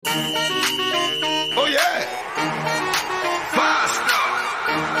Oh, yeah. Five-star.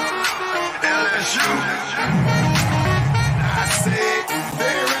 LSU. I said,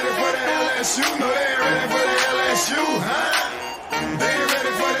 they ain't ready for the LSU. No, they ain't ready for the LSU, huh? They ain't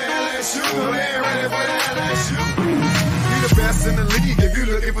ready for the LSU. No, they ain't ready for the LSU. We the best in the league if you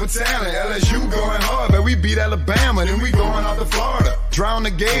looking for talent. LSU going hard, but we beat Alabama, then we going out to Florida. Drown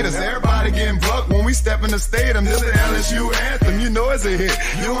the Gators, everybody getting bucked when we step in the stadium. This the LSU anthem, you know it's a hit.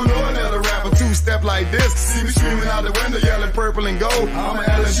 You don't know another rapper two-step like this. See me screaming out the window, yelling purple and gold. I'm an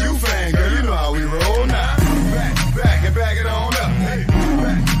LSU fan, girl, you know how we roll now. Back and back it on up, hey.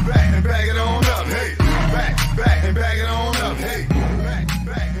 Back and back it on up, hey. Back and back it on up, hey.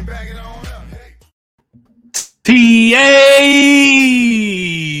 Back and back it on up, hey. TA,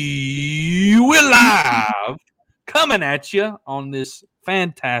 we're live, coming at you on this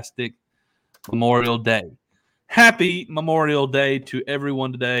fantastic Memorial Day. Happy Memorial Day to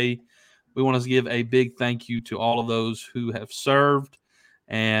everyone today. We want to give a big thank you to all of those who have served,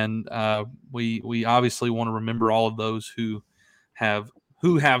 and we obviously want to remember all of those who have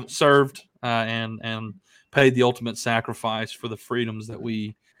served and paid the ultimate sacrifice for the freedoms that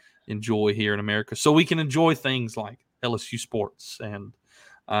we enjoy here in America, so we can enjoy things like LSU sports. And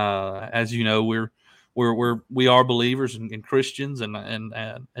as you know, we are believers and Christians and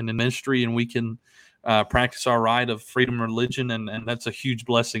in ministry, and we can practice our right of freedom of religion, and that's a huge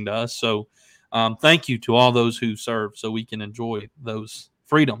blessing to us. So thank you to all those who serve, so we can enjoy those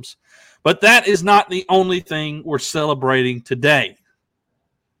freedoms. But that is not the only thing we're celebrating today,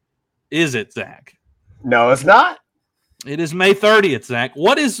 is it, Zach? No, it's not. It is May 30th, Zach.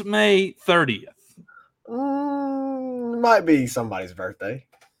 What is May 30th? Might be somebody's birthday.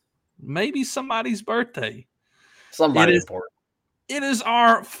 Maybe somebody's birthday. Somebody important. It is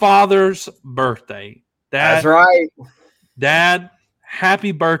our father's birthday. Dad, that's right. Dad,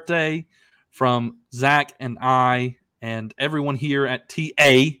 happy birthday from Zach and I and everyone here at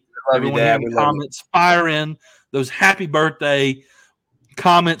TA. Everyone here in the comments, fire in those happy birthday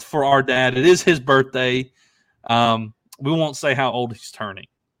comments for our dad. It is his birthday. We won't say how old he's turning.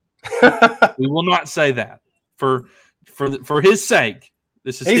 We will not say that for his sake.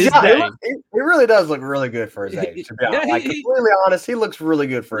 This is his day. He really does look really good for his age. To be completely honest, he looks really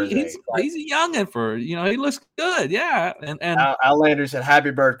good for his age. He's a youngin' he looks good. Yeah. And Al Landry said, "Happy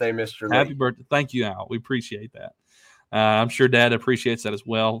birthday, Mr. Lee." Happy birthday! Thank you, Al. We appreciate that. I'm sure Dad appreciates that as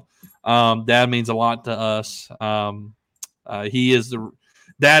well. Dad means a lot to us.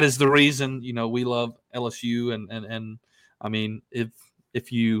 Dad is the reason we love LSU, and I mean,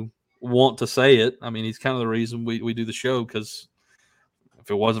 if you want to say it, I mean, he's kind of the reason we do the show, because if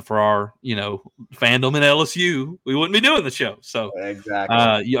it wasn't for our fandom in LSU, we wouldn't be doing the show. So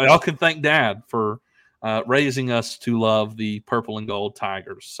exactly, y'all can thank Dad for raising us to love the purple and gold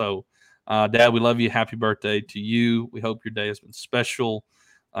Tigers. So Dad, we love you. Happy birthday to you. We hope your day has been special.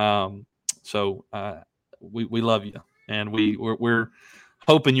 So we love you, and we're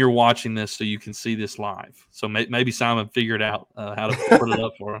hoping you're watching this so you can see this live. So maybe Simon figured out how to put it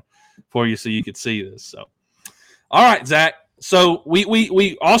up for you so you could see this. So, all right, Zach. So we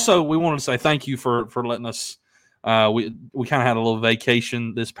wanted to say thank you for letting us. We kind of had a little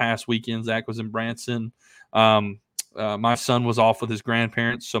vacation this past weekend. Zach was in Branson. My son was off with his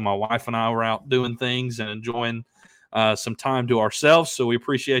grandparents, so my wife and I were out doing things and enjoying some time to ourselves. So we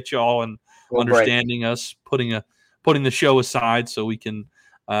appreciate y'all and understanding us, putting the show aside so we can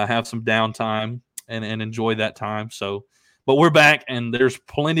have some downtime and enjoy that time. So, but we're back, and there's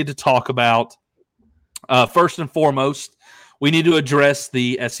plenty to talk about. First and foremost, we need to address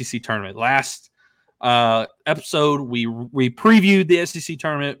the SEC tournament. Last episode, we previewed the SEC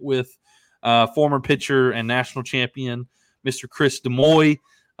tournament with former pitcher and national champion, Mr. Chris DeMoy.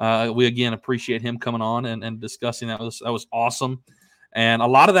 We again appreciate him coming on and discussing that. That was awesome, and a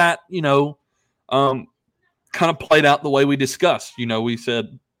lot of that, kind of played out the way we discussed. We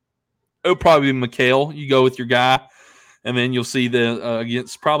said it'll probably be McHale. You go with your guy, and then you'll see the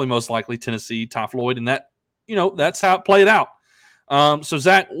against probably most likely Tennessee, Ty Floyd, and that that's how it played out. So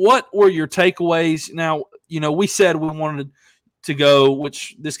Zach, what were your takeaways? Now we said we wanted to go,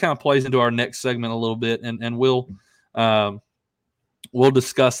 which this kind of plays into our next segment a little bit, and we'll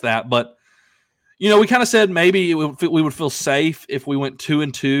discuss that. But we kind of said maybe we would feel safe if we went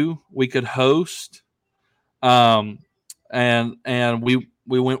 2-2. We could host. And we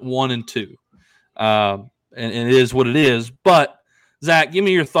went 1-2, and it is what it is. But Zach, give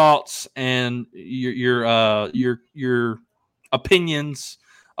me your thoughts and your opinions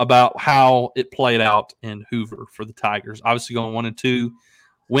about how it played out in Hoover for the Tigers. Obviously, going 1-2,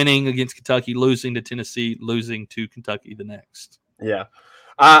 winning against Kentucky, losing to Tennessee, losing to Kentucky the next. Yeah.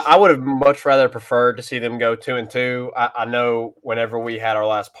 I would have much rather preferred to see them go 2-2. I know whenever we had our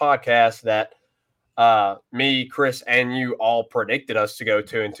last podcast that me, Chris, and you all predicted us to go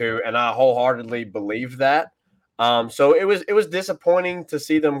 2-2, and I wholeheartedly believed that. So it was disappointing to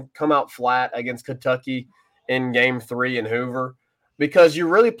see them come out flat against Kentucky in Game 3 in Hoover, because you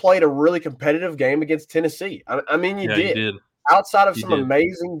really played a really competitive game against Tennessee. I mean, you did. You did. Outside of some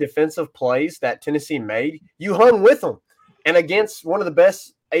amazing defensive plays that Tennessee made, you hung with them, and against one of the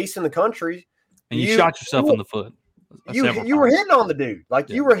best ace in the country, and you shot yourself in the foot. You were hitting on the dude,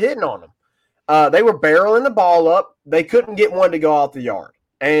 you were hitting on him. They were barreling the ball up. They couldn't get one to go out the yard.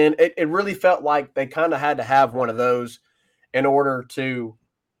 And it really felt like they kind of had to have one of those in order to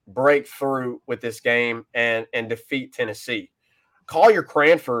break through with this game and defeat Tennessee. Collier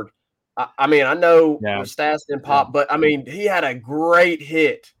Cranford, I mean, I know the stats didn't pop, but I mean, he had a great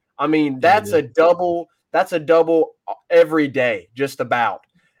hit. I mean, that's a double every day, just about.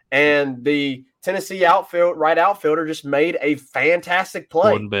 And the Tennessee right outfielder just made a fantastic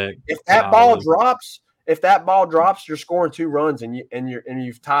play. If that ball drops, you're scoring 2 runs and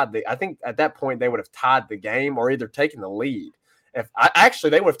you've tied I think at that point they would have tied the game or either taken the lead.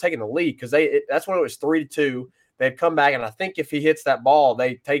 They would have taken the lead because that's when it was 3-2. They'd come back, and I think if he hits that ball,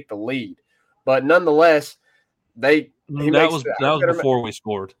 they take the lead. But nonetheless, that was before we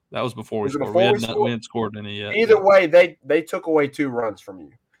scored. That was before we scored. We hadn't scored any yet. Either way, they took away 2 runs from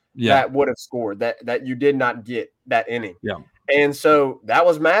you. Yeah. That would have scored that you did not get that inning. Yeah. And so that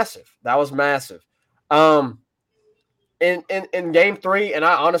was massive. In Game 3, and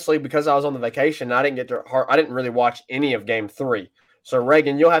I honestly, because I was on the vacation, I didn't really watch any of Game 3. So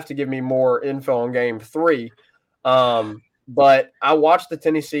Reagan, you'll have to give me more info on Game 3. But I watched the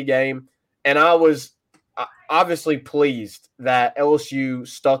Tennessee game, and I was obviously pleased that LSU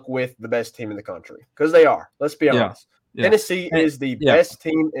stuck with the best team in the country, because they are. Let's be honest. Yeah. Tennessee is the best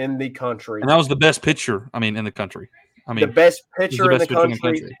team in the country. And that was the best pitcher, in the country. The best pitcher in the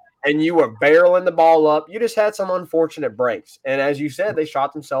country. And you were barreling the ball up. You just had some unfortunate breaks. And as you said, they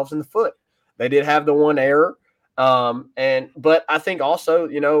shot themselves in the foot. They did have the one error. But I think also,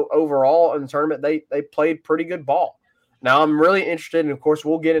 overall in the tournament, they played pretty good ball. Now I'm really interested, and of course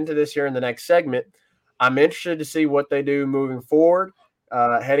we'll get into this here in the next segment. I'm interested to see what they do moving forward,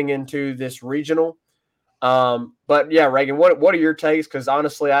 heading into this regional. But yeah, Reagan, what are your takes? Because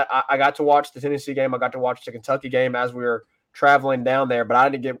honestly, I got to watch the Tennessee game. I got to watch the Kentucky game as we were traveling down there, but I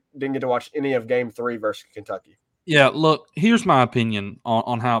didn't get to watch any of Game 3 versus Kentucky. Yeah, look, here's my opinion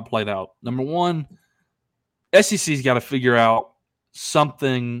on how it played out. Number one, SEC's got to figure out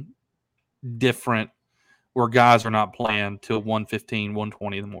something different where guys are not playing till 1:15,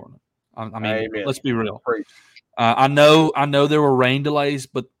 1:20 in the morning. Amen. Let's be real. I know there were rain delays,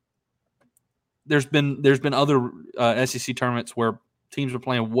 but there's been other SEC tournaments where teams were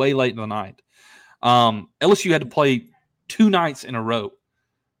playing way late in the night. LSU had to play 2 nights in a row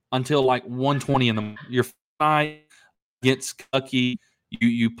until like 1:20 in the morning. Your night against Kentucky,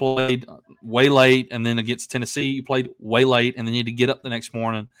 you played way late, and then against Tennessee, you played way late, and then you had to get up the next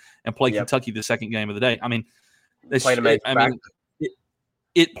morning and play Kentucky the second game of the day.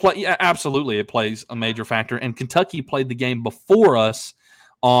 Absolutely, it plays a major factor. And Kentucky played the game before us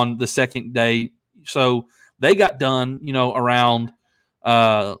on the second day, so they got done, around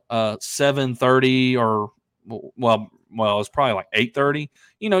 7:30 or it was probably like 8:30.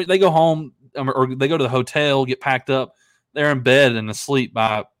 They go home or they go to the hotel, get packed up. They're in bed and asleep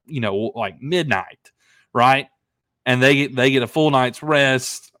by, like midnight, right? And they get a full night's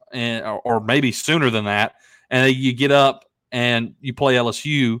rest, or maybe sooner than that. And then you get up and you play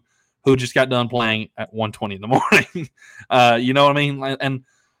LSU, who just got done playing at 1:20 in the morning. You know what I mean? And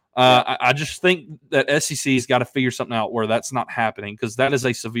I just think that SEC's got to figure something out where that's not happening, because that is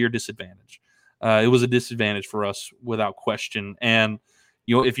a severe disadvantage. It was a disadvantage for us without question. And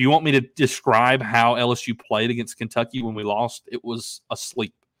if you want me to describe how LSU played against Kentucky when we lost, it was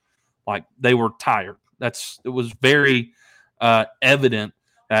asleep. Like, they were tired. It was very evident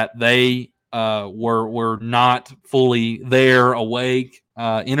that they were not fully there, awake,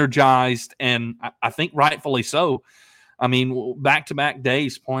 energized, and I think rightfully so. Back-to-back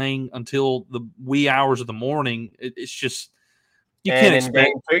days playing until the wee hours of the morning, it's just you can't expect. And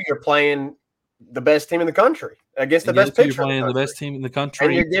in Game 2, you're playing the best team in the country against the best pitcher. You're playing the best team in the country,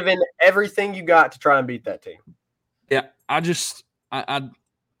 and you're giving everything you got to try and beat that team. Yeah,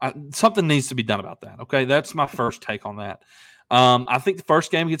 something needs to be done about that. Okay, that's my first take on that. I think the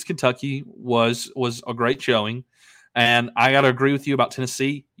first game against Kentucky was a great showing, and I got to agree with you about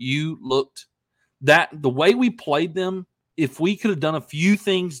Tennessee. You looked the way we played them. If we could have done a few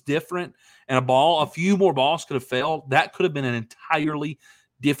things different and a few more balls could have fell, that could have been an entirely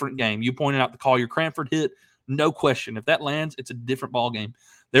different game. You pointed out the Collier Cranford hit, no question. If that lands, it's a different ball game.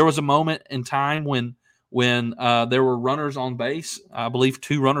 There was a moment in time when there were runners on base, I believe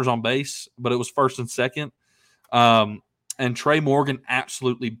 2 runners on base, but it was first and second. And Trey Morgan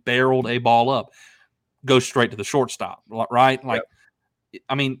absolutely barreled a ball up, goes straight to the shortstop, right? Like, yep.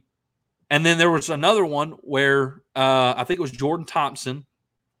 I mean, and then there was another one where I think it was Jordan Thompson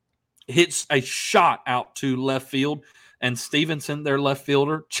hits a shot out to left field, and Stevenson, their left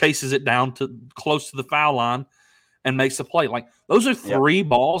fielder, chases it down to close to the foul line and makes the play. Like, those are 3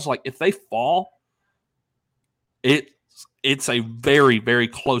 balls. Like, if they fall, it's a very, very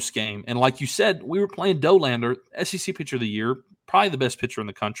close game. And like you said, we were playing Dolander, SEC Pitcher of the Year, probably the best pitcher in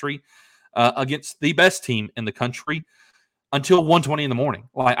the country, against the best team in the country until 1:20 in the morning.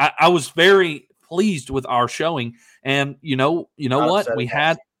 Like, I was very pleased with our showing. And you know what? We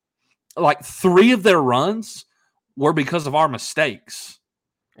had like 3 of their runs were because of our mistakes.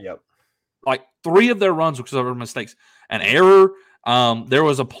 Yep. Like 3 of their runs were because of our mistakes. An error. There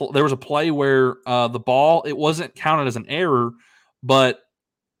was a play where the ball, it wasn't counted as an error, but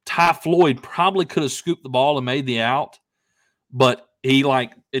Ty Floyd probably could have scooped the ball and made the out, but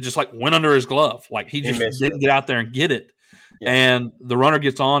it just went under his glove. Like, he just didn't get out there and get it. Yeah. And the runner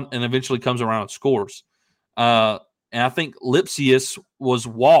gets on and eventually comes around and scores. And I think Lipsius was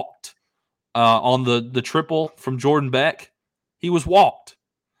walked on the triple from Jordan Beck. He was walked.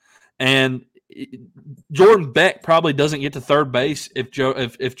 And Jordan Beck probably doesn't get to third base if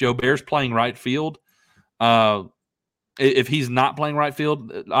Joe Bear's playing right field. If he's not playing right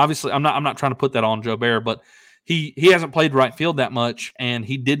field, obviously I'm not trying to put that on Joe Bear, but he hasn't played right field that much, and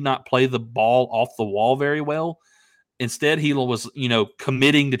he did not play the ball off the wall very well. Instead, he was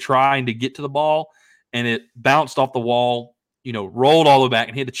committing to trying to get to the ball, and it bounced off the wall, rolled all the way back,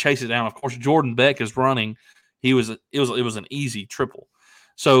 and he had to chase it down. Of course, Jordan Beck is running. It was an easy triple.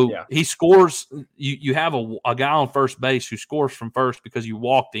 So he scores. You have a guy on first base who scores from first because you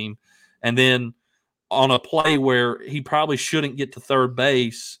walked him, and then on a play where he probably shouldn't get to third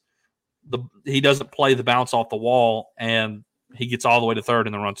base, he doesn't play the bounce off the wall, and he gets all the way to third,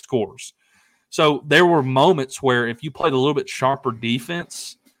 and the run scores. So there were moments where if you played a little bit sharper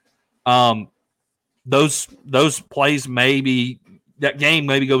defense, those plays that game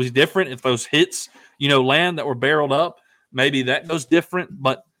maybe goes different. If those hits land that were barreled up, maybe that goes different.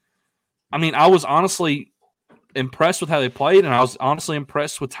 But, I mean, I was honestly impressed with how they played, and I was honestly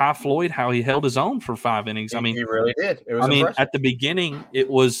impressed with Ty Floyd, how he held his own for 5 innings. I mean, he really did. It was impressive. At the beginning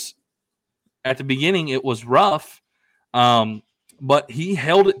it was rough, but he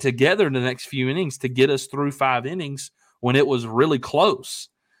held it together in the next few innings to get us through 5 innings when it was really close.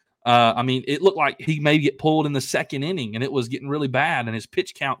 It looked like he may get pulled in the second inning, and it was getting really bad, and his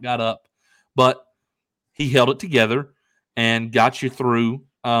pitch count got up, but he held it together and got you through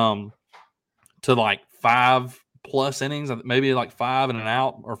to 5+ innings, maybe 5 and an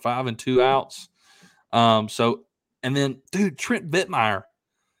out or 5 and 2 outs. And then, Trent Vittmeyer,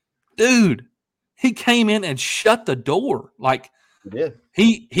 he came in and shut the door. He did.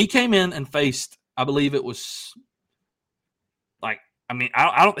 He came in and faced, I believe it was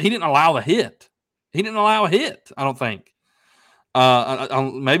he didn't allow a hit. He didn't allow a hit, I don't think.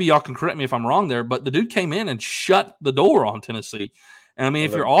 Maybe y'all can correct me if I'm wrong there, but the dude came in and shut the door on Tennessee. And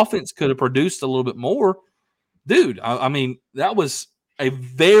if your offense could have produced a little bit more, that was a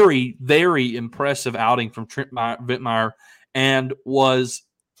very, very impressive outing from Trent Vittmeyer, and was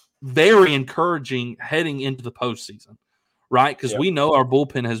very encouraging heading into the postseason, right? Because we know our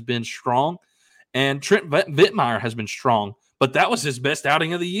bullpen has been strong, and Trent Vittmeyer has been strong, but that was his best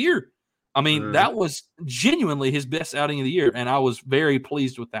outing of the year. That was genuinely his best outing of the year, and I was very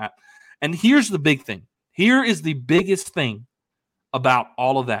pleased with that. And here's the big thing. Here is the biggest thing about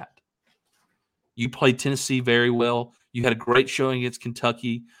all of that. You played Tennessee very well. You had a great showing against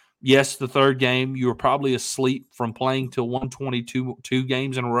Kentucky. Yes, the third game, you were probably asleep from playing till 122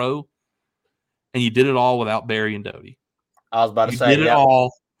 games in a row, and you did it all without Barry and Doty. I was about to say, you did it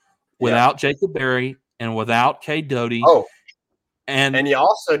all without Jacob Berry and without Cade Doty. Oh, and you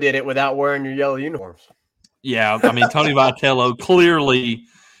also did it without wearing your yellow uniforms. Yeah, Tony Vitello clearly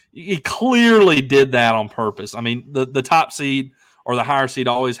did that on purpose. The top seed or the higher seed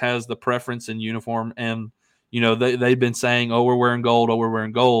always has the preference in uniform, and they've been saying, "Oh, we're wearing gold. Oh, we're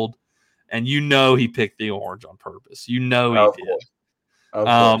wearing gold," and he picked the orange on purpose. He did. Of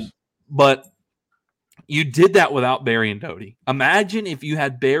course. But you did that without Barry and Doty. Imagine if you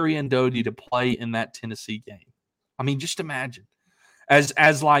had Barry and Doty to play in that Tennessee game. Just imagine.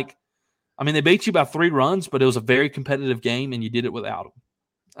 They beat you by 3 runs, but it was a very competitive game, and you did it without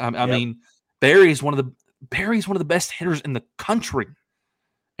him. Barry's one of the best hitters in the country.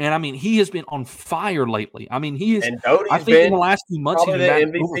 And I mean, he has been on fire lately. I mean, he is. And Doty's I think in been the last few months he's probably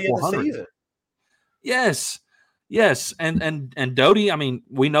been the back over MVP of the 400. season. Yes, and Doty. I mean,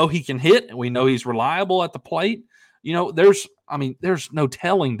 we know he can hit, and we know he's reliable at the plate. You know, there's no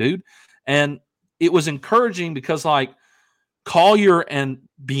telling, dude. And it was encouraging because like Collier and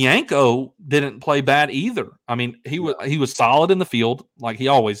Bianco didn't play bad either. I mean, he was solid in the field like he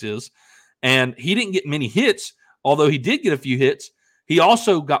always is, and he didn't get many hits. Although he did get a few hits, he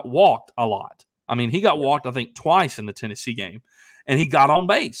also got walked a lot. I mean, he got walked I think twice in the Tennessee game, and he got on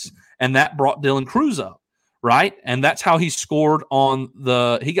base, and that brought Dylan Cruz up, right? And that's how he scored on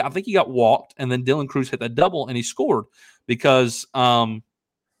the. I think he got walked, and then Dylan Cruz hit that double, and he scored because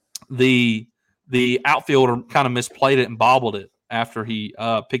the outfielder kind of misplayed it and bobbled it after he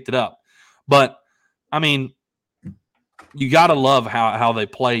picked it up. But I mean, you got to love how they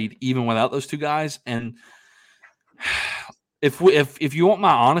played even without those two guys. And if you want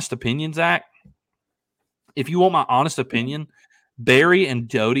my honest opinion, Zach, Barry and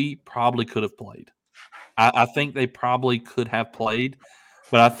Doty probably could have played. I think they probably could have played,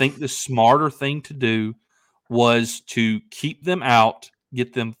 but I think the smarter thing to do was to keep them out,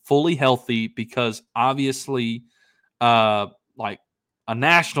 get them fully healthy, because obviously, like a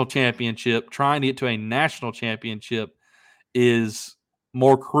national championship, trying to get to a national championship is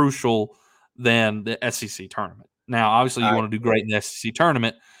more crucial than the SEC tournament. Now, obviously, you want to do great in the SEC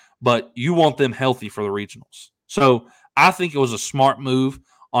tournament, but you want them healthy for the regionals. So I think it was a smart move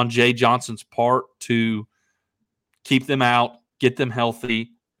on Jay Johnson's part to keep them out, get them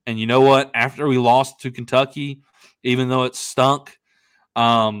healthy. And you know what? After we lost to Kentucky, even though it stunk,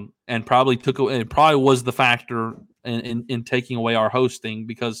 and probably was the factor in taking away our hosting,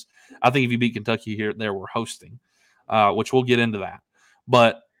 because I think if you beat Kentucky here, there we're hosting, which we'll get into that.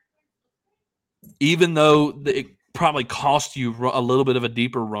 But even though it probably cost you a little bit of a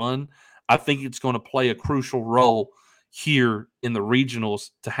deeper run, I think it's going to play a crucial role here in the regionals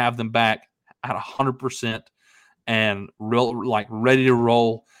to have them back at 100% and ready to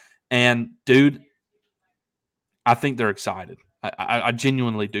roll. And dude, I think they're excited. I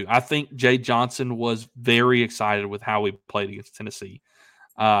genuinely do. I think Jay Johnson was very excited with how we played against Tennessee.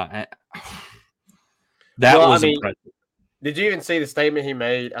 That was impressive. Did you even see the statement he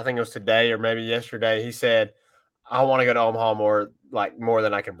made? I think it was today or maybe yesterday. He said, "I want to go to Omaha more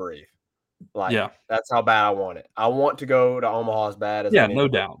than I can breathe. That's how bad I want it. I want to go to Omaha as bad as no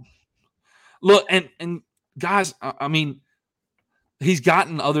doubt." Look, and guys, I mean, he's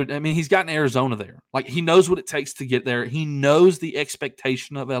gotten Arizona there. Like, he knows what it takes to get there. He knows the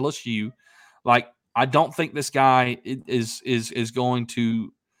expectation of LSU. Like, I don't think this guy is going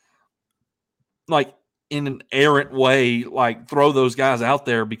to, like, in an errant way, like, throw those guys out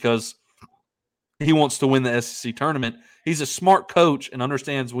there because he wants to win the SEC tournament. He's a smart coach and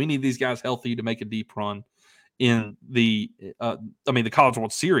understands we need these guys healthy to make a deep run in the College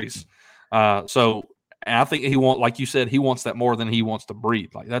World Series. So I think like you said, he wants that more than he wants to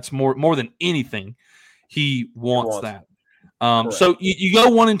breathe. Like, that's more than anything, he wants that. So you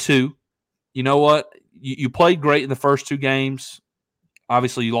go 1-2. You know what? You played great in the first two games.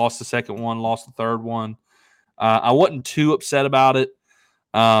 Obviously, you lost the second one, lost the third one. I wasn't too upset about it.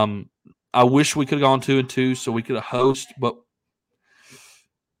 I wish we could have gone 2-2 so we could have hosted, but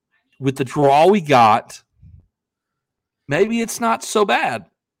with the draw we got, maybe it's not so bad.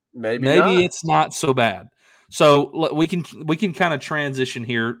 Maybe it's not so bad. So we can kind of transition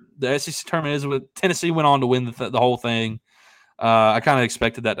here. The SEC tournament is with Tennessee went on to win the whole thing. I kind of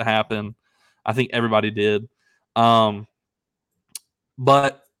expected that to happen. I think everybody did. But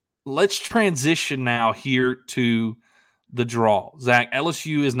let's transition now here to the draw. Zach,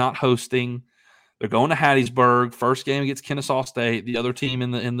 LSU is not hosting. They're going to Hattiesburg. First game against Kennesaw State. The other team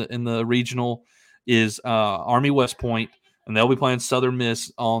in the regional is Army West Point, and they'll be playing Southern Miss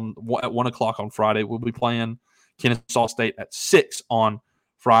at 1:00 on Friday. We'll be playing Kennesaw State at 6 on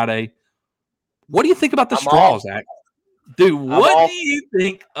Friday. What do you think about this draw, Zach? Dude, what do you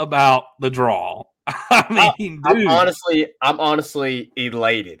think about the draw? I mean, dude. I'm honestly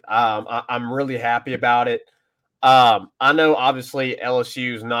elated. I'm really happy about it. I know obviously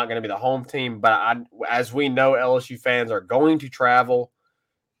LSU is not going to be the home team, but as we know, LSU fans are going to travel,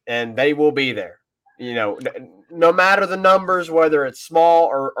 and they will be there. You know, no matter the numbers, whether it's small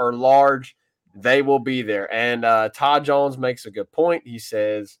or large, they will be there. And Todd Jones makes a good point. He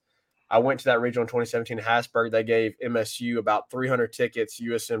says, I went to that regional in 2017 in Hattiesburg. They gave MSU about 300 tickets.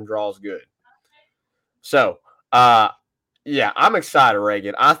 USM draws good. So, yeah, I'm excited,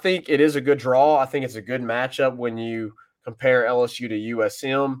 Reagan. I think it is a good draw. I think it's a good matchup when you compare LSU to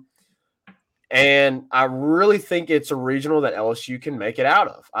USM. And I really think it's a regional that LSU can make it out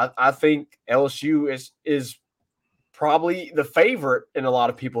of. I think LSU is probably the favorite in a lot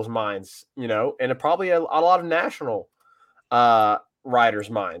of people's minds, and probably a lot of national writers'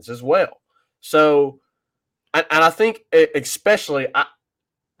 minds as well. So, and I think especially,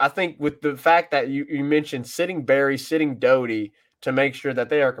 I think with the fact that you mentioned sitting Barry, sitting Doty to make sure that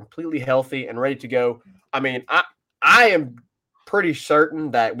they are completely healthy and ready to go. I mean, I am pretty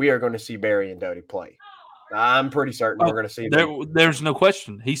certain that we are going to see Barry and Doty play. I'm pretty certain we're going to see them. There's no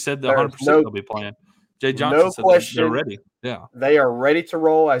question. He said 100% they'll be playing. Jay Johnson said they're ready. Yeah. They are ready to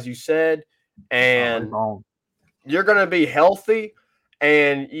roll, as you said, and you're going to be healthy,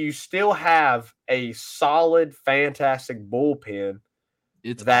 and you still have a solid, fantastic bullpen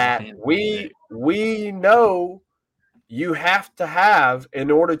that we know you have to have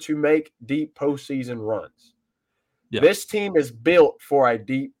in order to make deep postseason runs. Yeah. This team is built for a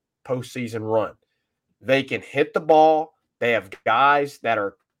deep postseason run. They can hit the ball. They have guys that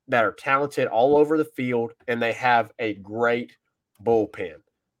are talented all over the field, and they have a great bullpen.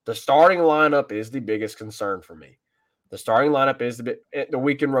 The starting lineup is the biggest concern for me. The starting lineup is the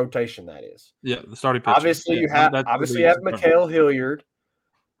weekend rotation, that is. Yeah, the starting pitching. Obviously, you have Mikael Hilliard,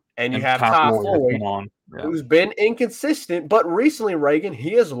 and you have Ty Floyd, who's been inconsistent, but recently, Reagan,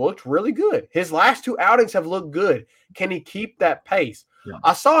 he has looked really good. His last 2 outings have looked good. Can he keep that pace? Yeah.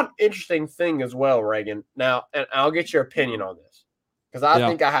 I saw an interesting thing as well, Reagan. Now, and I'll get your opinion on this because I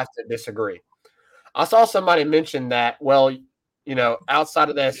think I have to disagree. I saw somebody mention that, outside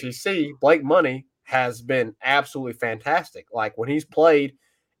of the SEC, Blake Money has been absolutely fantastic. Like when he's played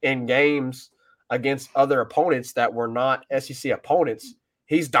in games against other opponents that were not SEC opponents,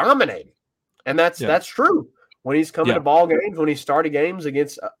 he's dominating. And that's true. When he's coming to ball games, when he started games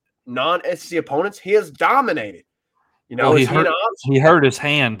against non-SEC opponents, he has dominated. He hurt his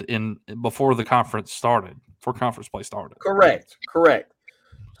hand before the conference started, before conference play started. Correct.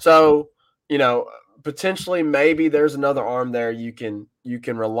 So, potentially maybe there's another arm there you can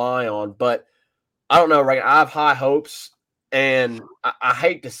rely on, but I don't know, right? I have high hopes, and I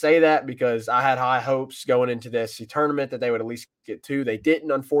hate to say that because I had high hopes going into the SEC tournament that they would at least get 2. They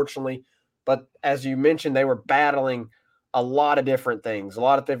didn't, unfortunately, but as you mentioned, they were battling a lot of different things,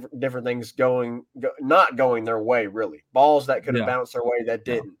 different things not going their way, really. Balls that could have bounced their way that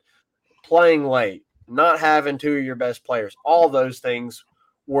didn't. Playing late, not having 2 of your best players. All those things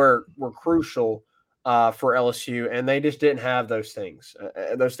were crucial for LSU, and they just didn't have those things.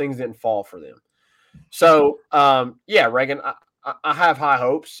 Those things didn't fall for them. So, Reagan, I have high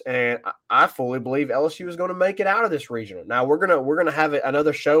hopes, and I fully believe LSU is going to make it out of this regional. Now, we're gonna have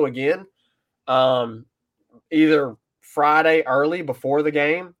another show again, either Friday early before the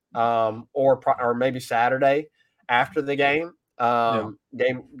game, or maybe Saturday after the game,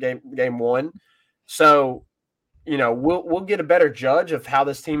 game 1. So, we'll get a better judge of how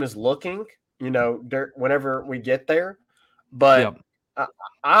this team is looking, whenever we get there. But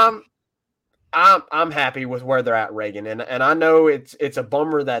I'm happy with where they're at, Reagan, and I know it's a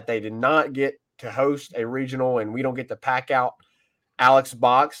bummer that they did not get to host a regional and we don't get to pack out Alex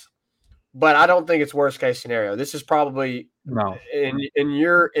Box. But I don't think it's worst case scenario. This is probably in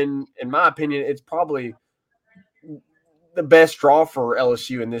my opinion, it's probably the best draw for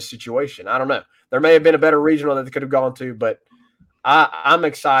LSU in this situation. I don't know. There may have been a better regional that they could have gone to, but I'm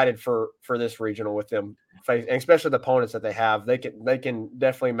excited for this regional with them, and especially the opponents that they have. They can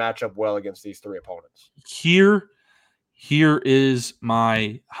definitely match up well against these 3 opponents. Here is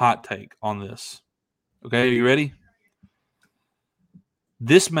my hot take on this. Okay, are you ready?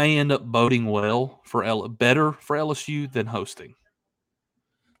 This may end up boding well better for LSU than hosting.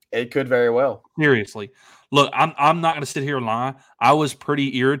 It could very well. Seriously. Look, I'm not going to sit here and lie. I was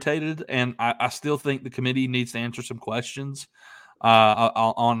pretty irritated, and I still think the committee needs to answer some questions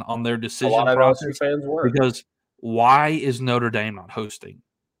on their decision process. A lot of LSU fans were. Because why is Notre Dame not hosting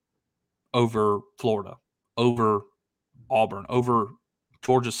over Florida, over Auburn, over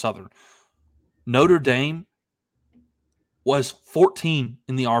Georgia Southern? Notre Dame was 14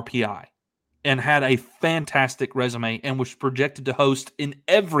 in the RPI and had a fantastic resume and was projected to host in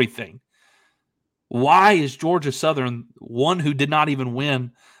everything. Why is Georgia Southern, one who did not even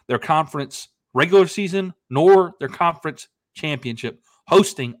win their conference regular season nor their conference championship,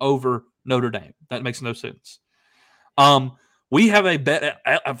 hosting over Notre Dame? That makes no sense. We have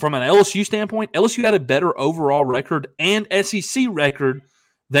from an LSU standpoint, LSU had a better overall record and SEC record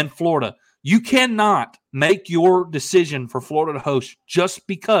than Florida. You cannot make your decision for Florida to host just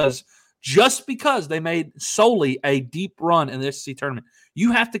because they made solely a deep run in the SEC tournament.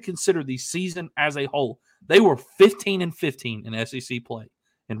 You have to consider the season as a whole. They were 15-15 in SEC play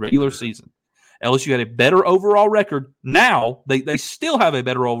in regular season. LSU had a better overall record. Now they still have a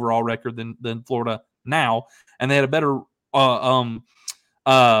better overall record than Florida now, and they had a better what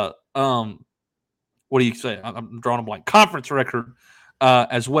do you say? I'm drawing a blank. Conference record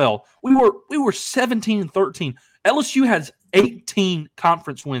as well. We were 17-13. LSU has 18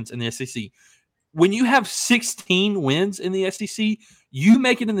 conference wins in the SEC. When you have 16 wins in the SEC, you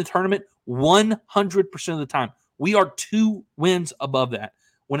make it in the tournament 100% of the time. We are 2 wins above that.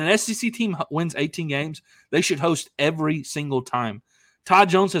 When an SEC team wins 18 games, they should host every single time. Todd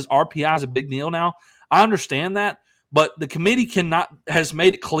Jones says RPI is a big deal now. I understand that, but the committee has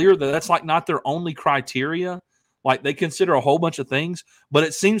made it clear that that's like not their only criteria. Like they consider a whole bunch of things, but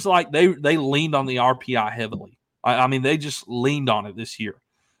it seems like they leaned on the RPI heavily. I mean, they just leaned on it this year,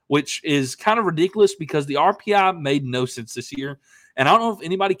 which is kind of ridiculous because the RPI made no sense this year. And I don't know if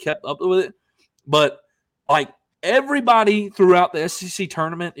anybody kept up with it, but like everybody throughout the SEC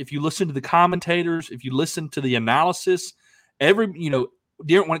tournament, if you listen to the commentators, if you listen to the analysis, when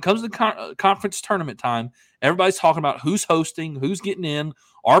it comes to the conference tournament time, everybody's talking about who's hosting, who's getting in,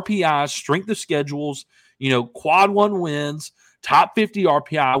 RPIs, strength of schedules, quad 1 wins, top 50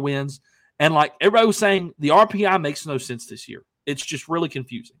 RPI wins. And like everybody was saying, the RPI makes no sense this year. It's just really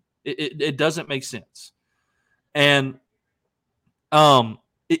confusing. It doesn't make sense. And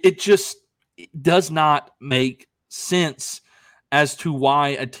it just does not make sense as to why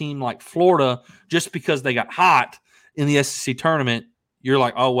a team like Florida, just because they got hot in the SEC tournament, you're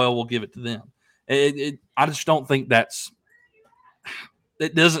like, oh, well, we'll give it to them. I just don't think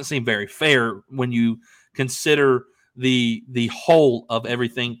it doesn't seem very fair when you consider the whole of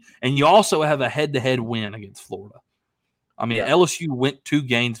everything. And you also have a head-to-head win against Florida. I mean, LSU went to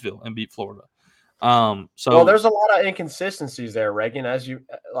Gainesville and beat Florida. So there's a lot of inconsistencies there, Reagan. As you've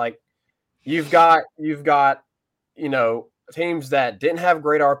got teams that didn't have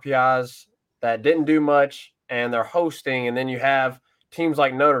great RPIs, that didn't do much, and they're hosting, and then you have teams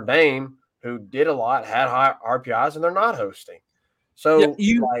like Notre Dame who did a lot, had high RPIs, and they're not hosting. So what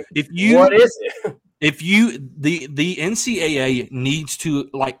is it? The NCAA needs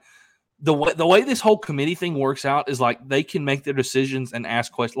to the way this whole committee thing works out is like they can make their decisions and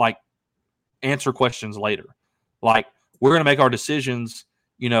ask questions, like answer questions later. Like we're going to make our decisions.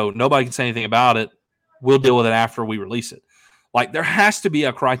 Nobody can say anything about it. We'll deal with it after we release it. Like there has to be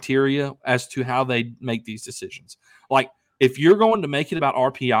a criteria as to how they make these decisions. Like if you're going to make it about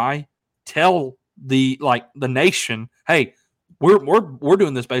RPI, tell the nation, hey, we're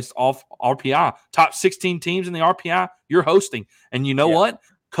doing this based off RPI. Top 16 teams in the RPI, you're hosting. And you know what?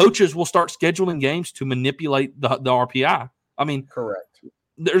 Coaches will start scheduling games to manipulate the RPI. I mean, correct.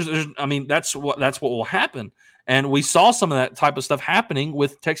 That's what will happen. And we saw some of that type of stuff happening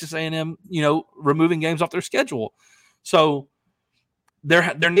with Texas A&M, removing games off their schedule. So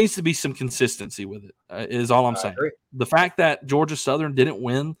there needs to be some consistency with it, is all I'm saying. Agree. The fact that Georgia Southern didn't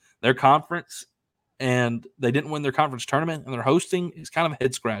win their conference and they didn't win their conference tournament and they're hosting is kind of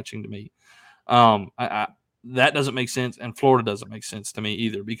head scratching to me. That doesn't make sense, and Florida doesn't make sense to me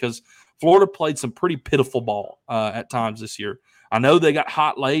either because Florida played some pretty pitiful ball at times this year. I know they got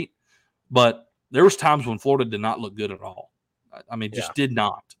hot late, but there was times when Florida did not look good at all. I mean, just did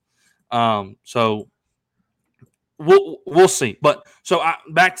not. So we'll see. But so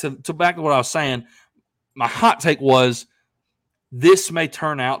back to what I was saying. My hot take was this may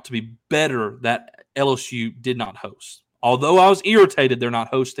turn out to be better that LSU did not host. Although I was irritated they're not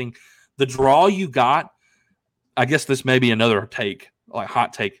hosting, the draw you got. I guess this may be another take, like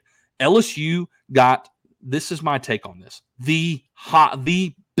hot take. LSU got, this is my take on this, the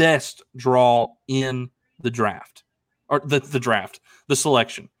best draw in the draft, or the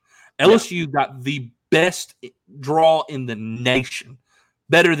selection. LSU got the best draw in the nation,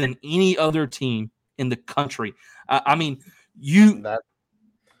 better than any other team in the country.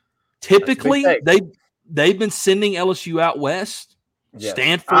 Typically they've been sending LSU out west. Yes.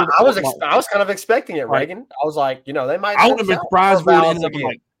 Stanford. I was kind of expecting it, Reagan. I was like, they might. I would have been surprised if we ended up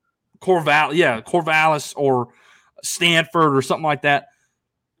like Corvallis or Stanford or something like that.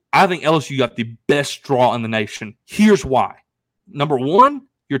 I think LSU got the best draw in the nation. Here's why. Number one,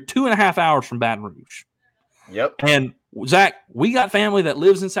 you're 2.5 hours from Baton Rouge. Yep. And Zach, we got family that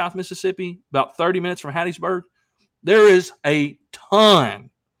lives in South Mississippi, about 30 minutes from Hattiesburg. There is a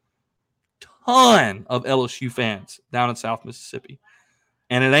ton of LSU fans down in South Mississippi.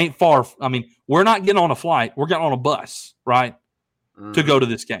 And it ain't far. I mean, we're not getting on a flight. We're getting on a bus, right, to go to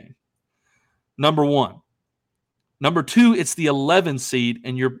this game. Number one. Number two, it's the 11 seed,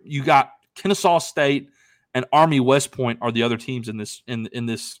 and you got Kennesaw State and Army West Point are the other teams in this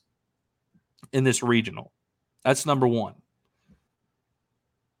regional. That's number one.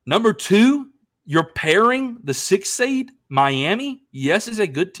 Number two, you're pairing the 6th seed, Miami, yes, is a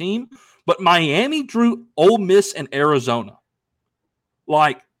good team, but Miami drew Ole Miss and Arizona.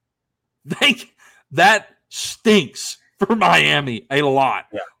 Like, that stinks for Miami a lot.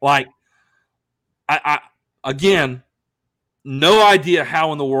 Yeah. Like, I again, no idea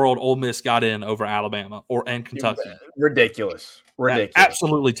how in the world Ole Miss got in over Alabama and Kentucky. Ridiculous.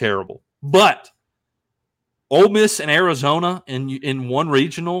 Absolutely terrible. But Ole Miss and Arizona in one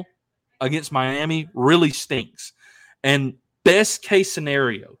regional against Miami really stinks. And best case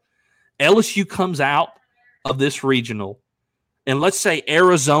scenario, LSU comes out of this regional, and let's say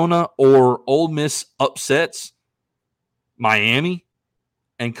Arizona or Ole Miss upsets Miami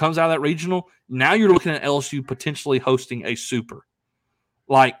and comes out of that regional. Now you're looking at LSU potentially hosting a super.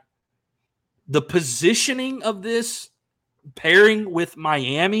 Like, the positioning of this pairing with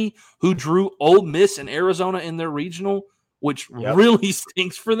Miami, who drew Ole Miss and Arizona in their regional, which really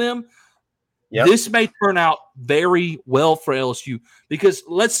stinks for them. Yep. This may turn out very well for LSU, because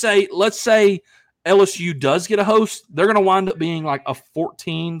let's say LSU does get a host, they're going to wind up being like a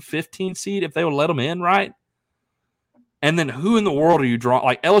 14, 15 seed if they would let them in, right? And then who in the world are you drawing?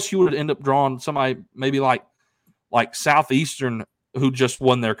 Like, LSU would end up drawing somebody maybe like Southeastern, who just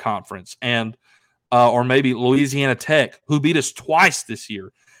won their conference, and or maybe Louisiana Tech, who beat us twice this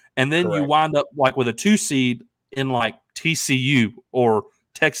year. And then you wind up like with a 2 seed in like TCU or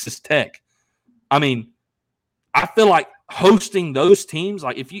Texas Tech. I mean, I feel like hosting those teams,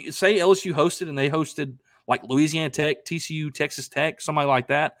 like if you say LSU hosted and they hosted like Louisiana Tech, TCU, Texas Tech, somebody like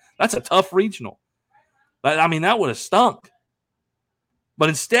that, that's a tough regional. But I mean, that would have stunk. But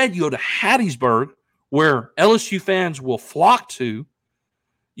instead, you go to Hattiesburg, where LSU fans will flock to.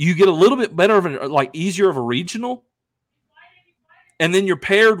 You get a little bit better of a, like, easier of a regional. And then you're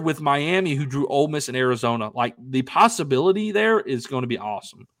paired with Miami, who drew Ole Miss and Arizona. Like, the possibility there is going to be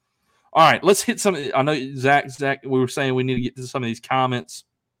awesome. All right, let's hit some. I know, Zach, we were saying we need to get to some of these comments.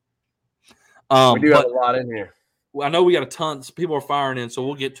 We do have a lot in here. I know we got a ton. People are firing in, so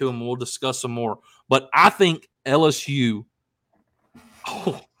we'll get to them and we'll discuss some more. But I think LSU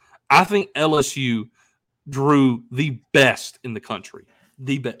drew the best in the country.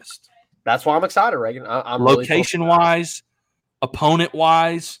 The best. That's why I'm excited, Reagan. I'm location-wise,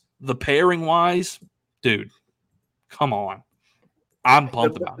 opponent-wise, the pairing-wise, dude, come on. I'm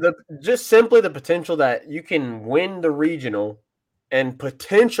pumped about it. Just simply the potential that you can win the regional and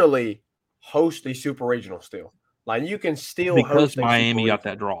potentially host the super regional still. Like, you can still because Miami got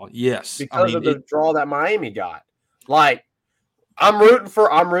that draw. Yes. Because of the draw that Miami got. Like, I'm rooting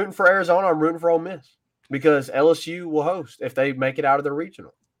for Arizona. I'm rooting for Ole Miss because LSU will host if they make it out of the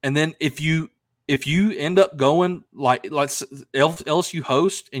regional. And then if you end up going, like, let's LSU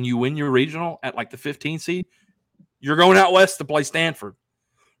host and you win your regional at like the 15 seed, you're going out west to play Stanford,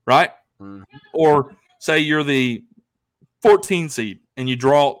 right? Mm-hmm. Or say you're the 14 seed and you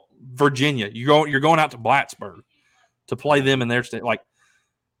draw Virginia. You're going out to Plattsburgh to play them in their state. Like,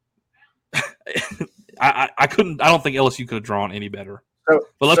 I don't think LSU could have drawn any better. But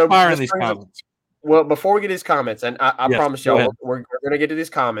let's fire in these comments. Well, before we get these comments, and I promise y'all we're going to get to these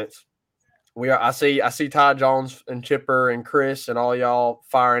comments. I see Todd Jones and Chipper and Chris and all y'all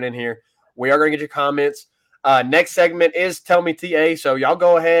firing in here. We are going to get your comments. Next segment is Tell Me TA. So y'all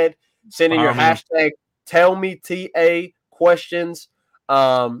go ahead, send in your hashtag Tell Me TA questions.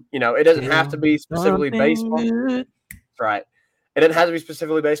 It doesn't have to be specifically baseball. That's right. It doesn't have to be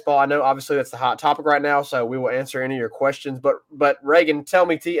specifically baseball. I know obviously that's the hot topic right now, so we will answer any of your questions. But Reagan, tell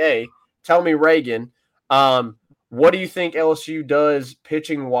me TA. Tell me, Reagan, what do you think LSU does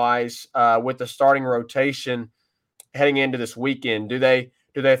pitching wise with the starting rotation heading into this weekend? Do they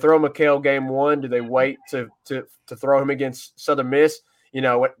throw McHale game one? Do they wait to throw him against Southern Miss?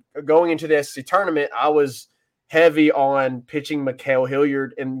 Going into the SEC tournament, I was heavy on pitching McHale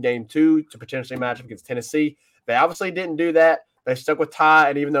Hilliard in game 2 to potentially match up against Tennessee. They obviously didn't do that. They stuck with Ty,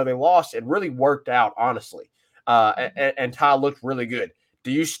 and even though they lost, it really worked out, honestly. And Ty looked really good.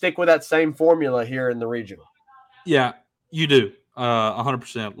 Do you stick with that same formula here in the regional? Yeah, you do.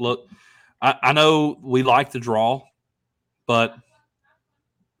 100%. Look, I know we like to draw, but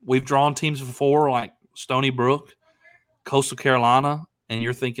we've drawn teams before like Stony Brook, Coastal Carolina, and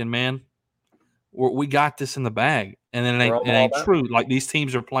you're thinking, man, we got this in the bag. And then it ain't true. Like, these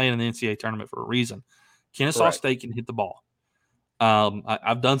teams are playing in the NCAA tournament for a reason. Kennesaw State can hit the ball.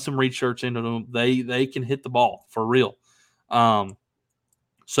 I've done some research into them. They can hit the ball for real.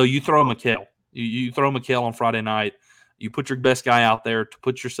 So you throw McHale. You throw McHale on Friday night. You put your best guy out there to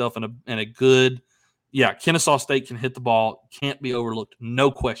put yourself in a good. Yeah, Kennesaw State can hit the ball. Can't be overlooked. No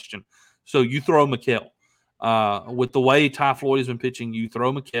question. So you throw McHale. With the way Ty Floyd has been pitching, you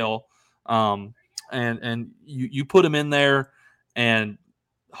throw McHale. and you put him in there, and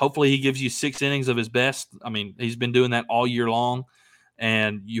hopefully he gives you 6 innings of his best. I mean, he's been doing that all year long.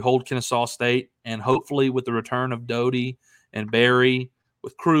 And you hold Kennesaw State, and hopefully with the return of Doty and Barry,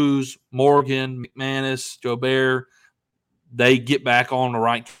 with Cruz, Morgan, McManus, Jobert, they get back on the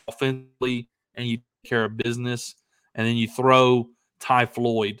right offensively, and you take care of business. And then you throw Ty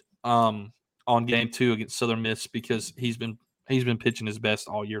Floyd on game 2 against Southern Miss because he's been pitching his best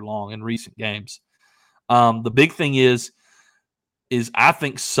all year long in recent games. The big thing is I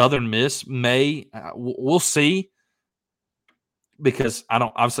think Southern Miss may we'll see. Because I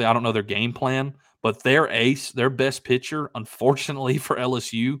don't know their game plan, but their ace, their best pitcher, unfortunately for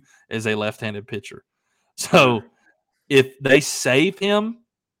LSU, is a left-handed pitcher. So if they save him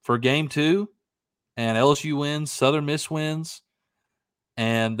for game 2 and LSU wins, Southern Miss wins,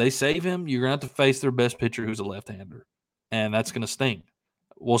 and they save him, you're going to have to face their best pitcher who's a left-hander, and that's going to sting.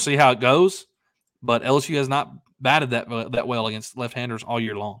 We'll see how it goes, but LSU has not batted that well against left-handers all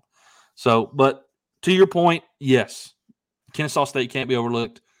year long. So, but to your point, yes, Kennesaw State can't be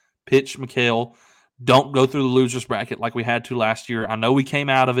overlooked. Pitch McHale. Don't go through the losers bracket like we had to last year. I know we came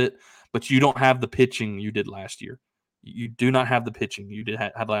out of it, but you don't have the pitching you did last year. You do not have the pitching you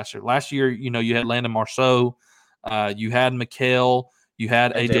had last year. Last year, you had Landon Marceau, you had McHale, you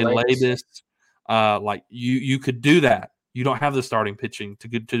had AJ Labus. Like you could do that. You don't have the starting pitching to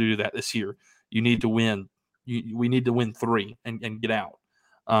do that this year. You need to win. We need to win 3 and get out.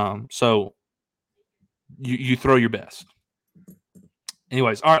 So you throw your best.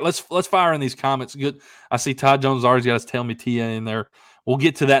 Anyways, all right, let's fire in these comments. Good. I see Todd Jones already got his Tell Me TA in there. We'll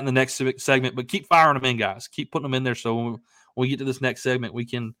get to that in the next segment, but keep firing them in, guys. Keep putting them in there so when we get to this next segment, we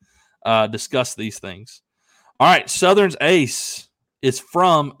can discuss these things. All right, Southern's ace is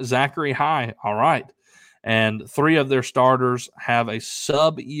from Zachary High. All right. And 3 of their starters have a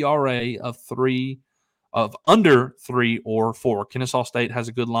sub ERA of under 3 or 4. Kennesaw State has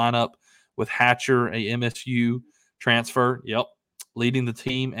a good lineup with Hatcher, a MSU transfer. Yep. Leading the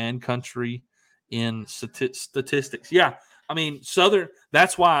team and country in statistics. Yeah, I mean, Southern,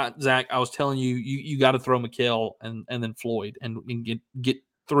 that's why, Zach, I was telling you got to throw McHale and then Floyd and get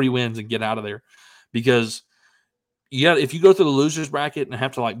 3 wins and get out of there. Because, if you go through the losers bracket and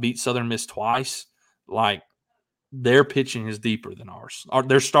have to, beat Southern Miss twice, their pitching is deeper than ours.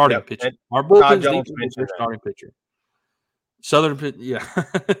 Their starting pitching. Our bullpen's deeper than their starting pitcher. Southern, yeah.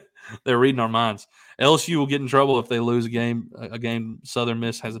 They're reading our minds. LSU will get in trouble if they lose a game Southern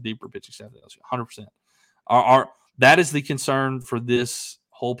Miss has a deeper pitching staff than LSU. 100%. That is the concern for this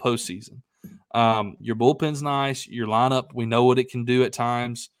whole postseason. Your bullpen's nice. Your lineup, we know what it can do at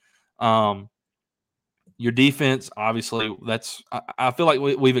times. Your defense, obviously, I feel like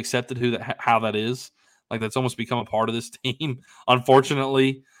we've accepted how that is. That's almost become a part of this team,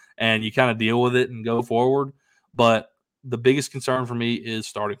 unfortunately, and you kind of deal with it and go forward. But the biggest concern for me is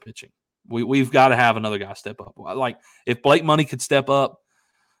starting pitching. We've got to have another guy step up. If Blake Money could step up,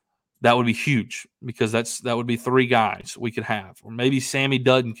 that would be huge because that would be 3 guys we could have. Or maybe Sammy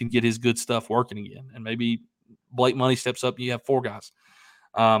Dutton can get his good stuff working again, and maybe Blake Money steps up and you have 4 guys.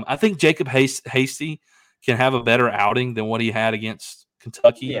 I think Jacob Hasty can have a better outing than what he had against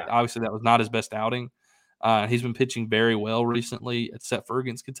Kentucky. Yeah. Obviously, that was not his best outing. He's been pitching very well recently, except for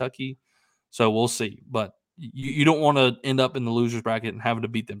against Kentucky. So we'll see. But you don't want to end up in the losers bracket and having to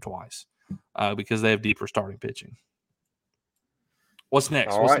beat them twice because they have deeper starting pitching. What's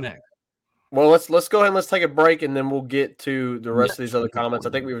next? What's next? Well, let's go ahead and let's take a break, and then we'll get to the rest of these other comments. I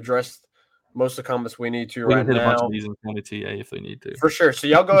think we've addressed most of the comments we need to right now. We can hit a bunch of these in County TA if they need to. For sure. So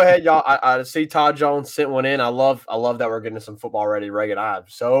y'all go ahead. Y'all, I see Todd Jones sent one in. I love that we're getting some football ready. Reagan, I'm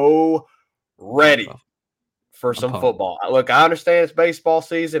so ready for some football. Look, I understand it's baseball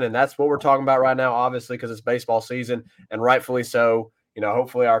season, and that's what we're talking about right now, obviously, because it's baseball season, and rightfully so.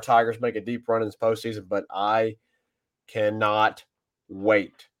 Hopefully our Tigers make a deep run in this postseason, but I cannot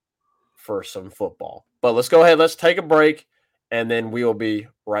wait for some football. But let's go ahead. Let's take a break, and then we will be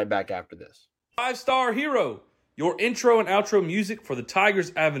right back after this. 5-Star Hero, your intro and outro music for the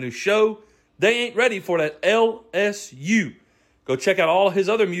Tigers Avenue show. They ain't ready for that LSU. Go check out all his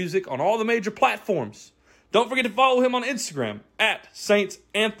other music on all the major platforms. Don't forget to follow him on Instagram at Saints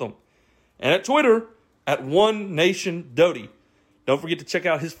Anthem and at Twitter at One Nation Doty. Don't forget to check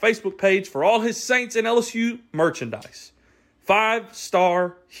out his Facebook page for all his Saints and LSU merchandise.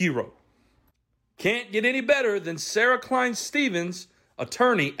 5-Star Hero. Can't get any better than Sarah Klein Stevens,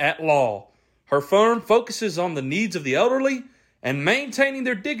 attorney at law. Her firm focuses on the needs of the elderly and maintaining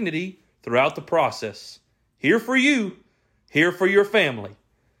their dignity throughout the process. Here for you, here for your family.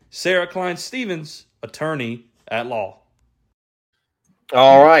 Sarah Klein Stevens, attorney at law.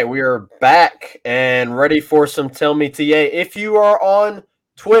 All right, we are back and ready for some Tell Me TA. If you are on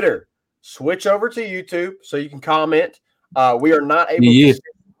Twitter, switch over to YouTube so you can comment. We are not able to Yeah. see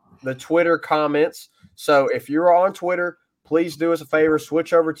the Twitter comments. So if you're on Twitter, please do us a favor,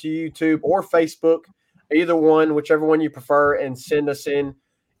 switch over to YouTube or Facebook, either one, whichever one you prefer, and send us in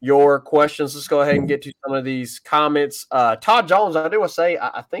your questions. Let's go ahead and get to some of these comments. Todd Jones, I do want to say,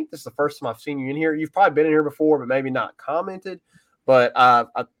 I think this is the first time I've seen you in here. You've probably been in here before, but maybe not commented. But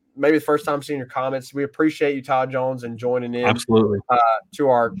maybe the first time seeing your comments. We appreciate you, Todd Jones, and joining in Absolutely. to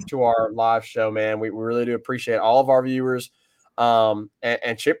our live show, man. We really do appreciate all of our viewers.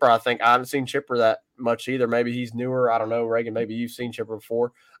 And Chipper, I think I haven't seen Chipper that much either. Maybe he's newer. I don't know, Reagan. Maybe you've seen Chipper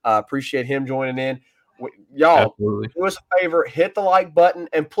before. Appreciate him joining in. Y'all, Absolutely. do us a favor, hit the like button,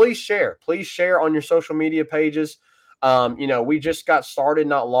 and please share. Please share on your social media pages. We just got started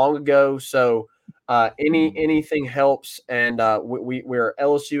not long ago, so anything helps. And we're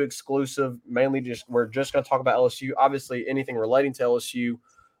LSU exclusive. Mainly, we're just going to talk about LSU. Obviously, anything relating to LSU,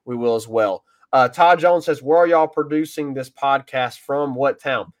 we will as well. Todd Jones says, "Where are y'all producing this podcast from? What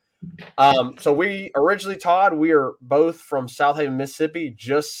town?" So we originally, Todd, we are both from South Haven, Mississippi,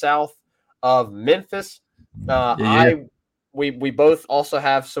 just south of Memphis. We both also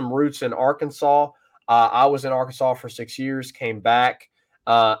have some roots in Arkansas. I was in Arkansas for 6 years, came back.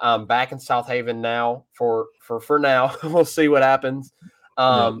 I'm back in South Haven now for now. We'll see what happens.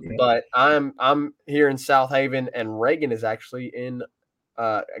 But I'm here in South Haven, and Reagan is actually in.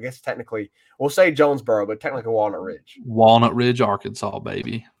 I guess technically we'll say Jonesboro, but technically Walnut Ridge, Arkansas,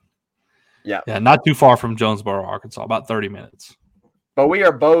 baby. Yeah, not too far from Jonesboro, Arkansas, about 30 minutes. But we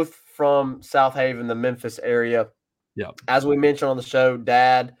are both from South Haven, the Memphis area. Yeah. As we mentioned on the show,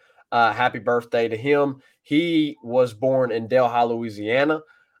 Dad, happy birthday to him. He was born in Delhi, Louisiana.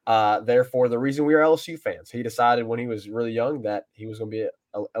 Therefore, the reason we are LSU fans, he decided when he was really young that he was going to be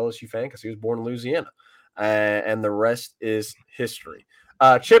a LSU fan because he was born in Louisiana. And the rest is history.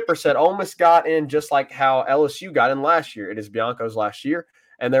 Chipper said Ole Miss got in just like how LSU got in last year. It is Bianco's last year,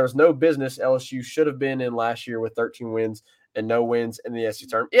 and there was no business LSU should have been in last year with 13 wins and no wins in the SEC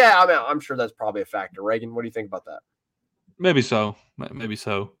tournament. Yeah, I mean, I'm sure that's probably a factor. Reagan, what do you think about that? Maybe so.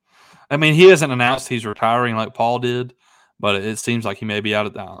 I mean, he hasn't announced he's retiring like Paul did, but it seems like he may be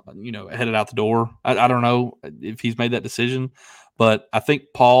headed out the door. I don't know if he's made that decision, but I think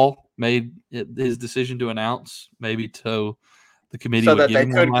Paul made his decision to announce maybe to the committee so would that give they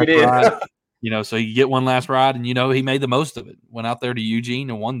him could one last get in. ride. So he could get one last ride, and he made the most of it. Went out there to Eugene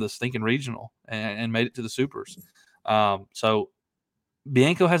and won the stinking regional and made it to the Supers. So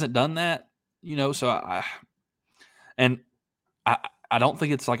Bianco hasn't done that, So I don't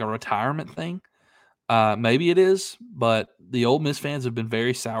think it's like a retirement thing. Maybe it is, but the Ole Miss fans have been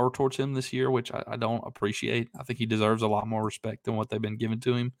very sour towards him this year, which I don't appreciate. I think he deserves a lot more respect than what they've been giving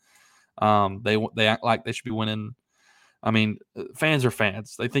to him. They act like they should be winning. I mean, fans are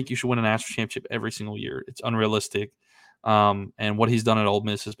fans. They think you should win a national championship every single year. It's unrealistic. And what he's done at Ole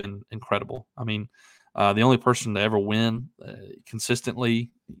Miss has been incredible. I mean, the only person to ever win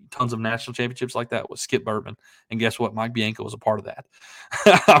consistently tons of national championships like that was Skip Bertman. And guess what? Mike Bianco was a part of that.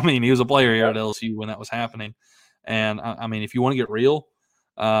 I mean, he was a player here at LSU when that was happening. And, I mean, if you want to get real,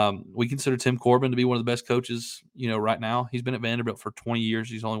 we consider Tim Corbin to be one of the best coaches, right now. He's been at Vanderbilt for 20 years.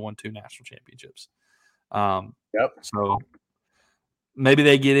 He's only won 2 national championships. So maybe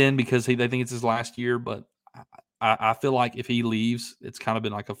they get in because they think it's his last year, but I feel like if he leaves, it's kind of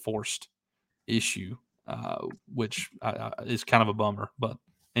been like a forced issue, which is kind of a bummer. But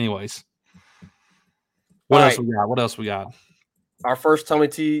anyways, what else we got? Our first Tell Me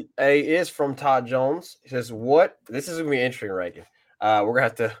TA is from Todd Jones. He says, this is going to be interesting, Reagan. We're going to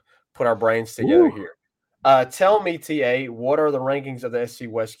have to put our brains together here. Tell me, TA, what are the rankings of the SC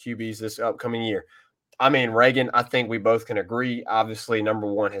West QBs this upcoming year? I mean, Reagan, I think we both can agree. Obviously,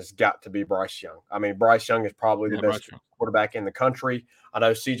 number one has got to be Bryce Young. I mean, Bryce Young is probably the best quarterback in the country. I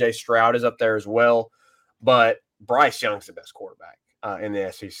know CJ Stroud is up there as well, but Bryce Young's the best quarterback in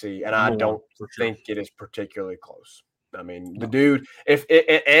the SEC, and I don't think it is particularly close. I mean, the dude, if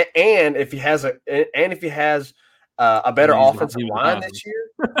he has a better offensive line this year,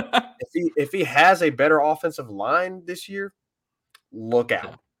 if he has a better offensive line this year, look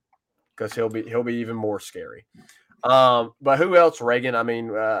out. Because he'll be even more scary. But who else, Reagan? I mean,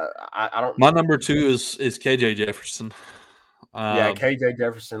 I don't. My number 2 is KJ Jefferson. KJ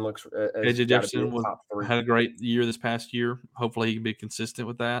Jefferson looks. KJ Jefferson had a great year this past year. Hopefully, he can be consistent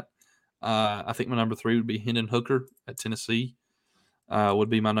with that. I think my number 3 would be Hendon Hooker at Tennessee. Would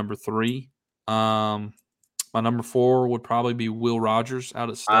be my number 3. My number 4 would probably be Will Rogers out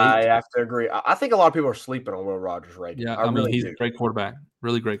at State. I have to agree. I think a lot of people are sleeping on Will Rogers right now. Yeah, I mean, really he's do. a great quarterback.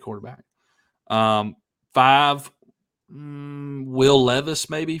 Really great quarterback. 5, Will Levis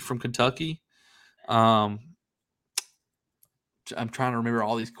maybe from Kentucky. I'm trying to remember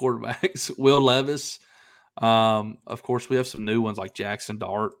all these quarterbacks. Will Levis. Of course, we have some new ones like Jackson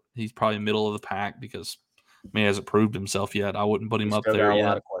Dart. He's probably middle of the pack because he hasn't proved himself yet. I wouldn't put him up there yet.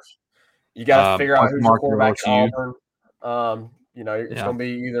 Lot of questions. You got to figure out who's your Mark quarterback at LSU. Auburn. It's going to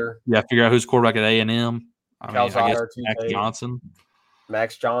be either figure out who's quarterback at A&M. I guess Max Johnson.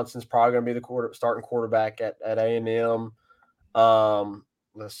 Max Johnson's probably going to be the starting quarterback at A&M.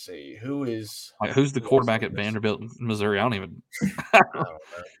 Let's see who's the quarterback at Vanderbilt, Missouri. I don't even. I don't know.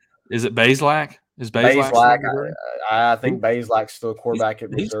 Is it Bazelak? Is Bazelak? I think Bazelak's still a quarterback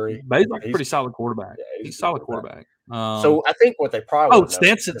at Missouri. Bazelak's a pretty solid quarterback. He's a solid quarterback. So I think what they probably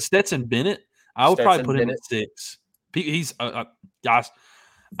Stetson Bennett. I would probably put him at 6. He's guys.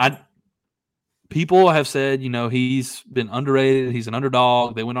 People have said he's been underrated. He's an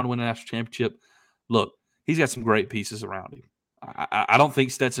underdog. They went on to win a national championship. Look, he's got some great pieces around him. I don't think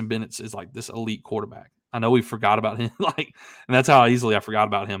Stetson Bennett is like this elite quarterback. I know we forgot about him, and that's how easily I forgot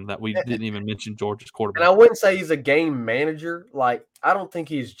about him that we didn't even mention Georgia's quarterback. And I wouldn't say he's a game manager. Like I don't think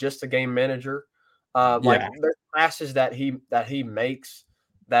he's just a game manager. There's passes that he makes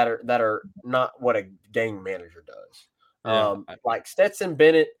that are not what a game manager does. Like Stetson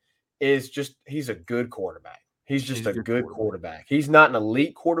Bennett he's a good quarterback. He's just a good quarterback. He's not an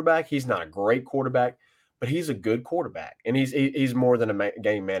elite quarterback. He's not a great quarterback. But he's a good quarterback, and he's more than a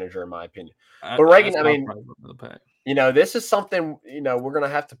game manager, in my opinion. But Reagan, this is something we're going to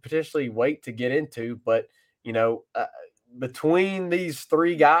have to potentially wait to get into. But between these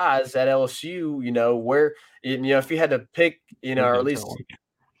 3 guys at LSU, where if you had to pick, or at least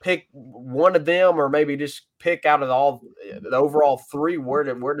pick one of them, or maybe just pick out of all the overall 3, where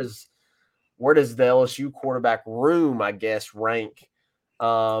does the LSU quarterback room, I guess, rank?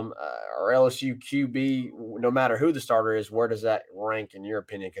 Or LSU QB, no matter who the starter is, where does that rank in your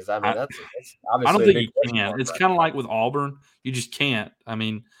opinion? Because that's obviously I don't think you can. It's kind of like with Auburn, you just can't. I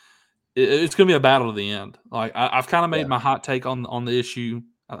mean, it's going to be a battle to the end. Like I've kind of made my hot take on the issue.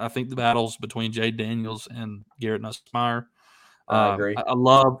 I think the battle's between Jay Daniels and Garrett Nussmeier. I agree. I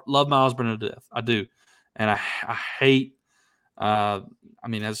love Miles Brennan to death. I do, and I hate.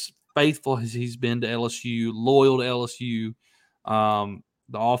 As faithful as he's been to LSU, loyal to LSU.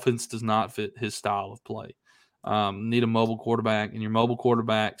 The offense does not fit his style of play. Need a mobile quarterback, and your mobile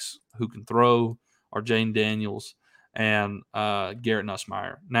quarterbacks who can throw are Jane Daniels and Garrett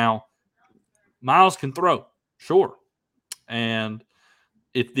Nussmeier. Now, Miles can throw, sure. And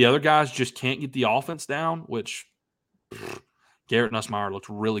if the other guys just can't get the offense down, which Garrett Nussmeier looked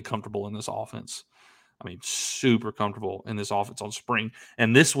really comfortable in this offense. I mean, super comfortable in this offense on spring.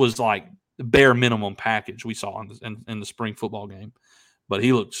 And this was like the bare minimum package we saw in the spring football game. But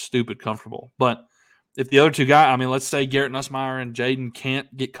he looked stupid comfortable. But if the other 2 guys, let's say Garrett Nussmeier and Jaden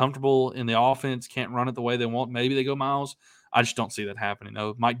can't get comfortable in the offense, can't run it the way they want, maybe they go Miles. I just don't see that happening.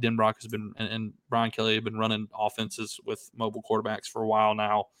 No, Mike Denbrock has been and Brian Kelly have been running offenses with mobile quarterbacks for a while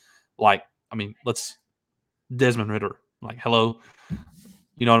now. Let's Desmond Ridder. Hello.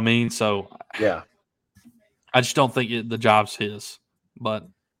 You know what I mean? So yeah. I just don't think the job's his. But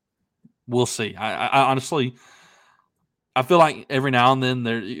we'll see. I honestly – I feel like every now and then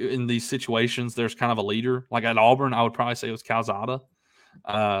there in these situations, there's kind of a leader. Like at Auburn, I would probably say it was Calzada.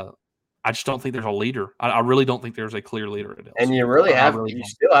 I just don't think there's a leader. I really don't think there's a clear leader at LSU. And you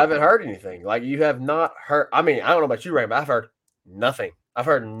still haven't heard anything. Like you have not heard. I don't know about you, Ray, but I've heard nothing. I've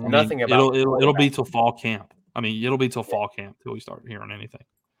heard nothing about it. It'll be till fall camp. It'll be till fall camp till we start hearing anything.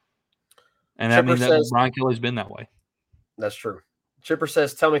 And that means that Brian Kelly's been that way. That's true. Chipper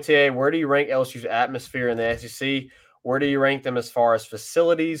says, tell me, TA, where do you rank LSU's atmosphere in the SEC? Where do you rank them as far as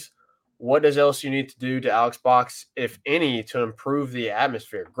facilities? What does LSU need to do to Alex Box, if any, to improve the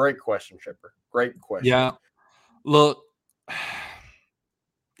atmosphere? Great question, Chipper. Great question. Yeah. Look,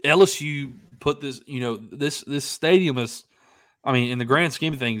 LSU put this, this stadium is, in the grand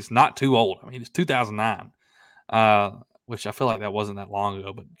scheme of things, not too old. It's 2009, which I feel like that wasn't that long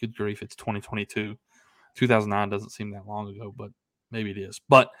ago, but good grief, it's 2022. 2009 doesn't seem that long ago, but maybe it is.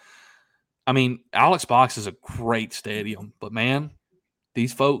 But Alex Box is a great stadium, but man,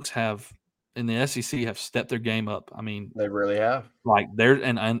 these folks in the SEC have stepped their game up. They really have.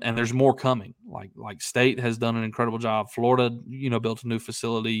 And there's more coming. Like State has done an incredible job. Florida, built a new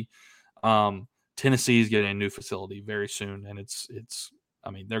facility. Tennessee is getting a new facility very soon, and it's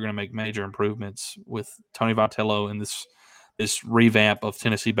they're going to make major improvements with Tony Vitello and this this revamp of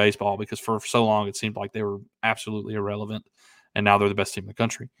Tennessee baseball, because for so long it seemed like they were absolutely irrelevant, and now they're the best team in the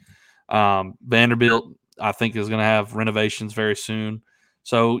country. Vanderbilt, I think, is going to have renovations very soon.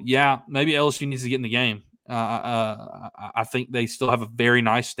 So, yeah, maybe LSU needs to get in the game. I think they still have a very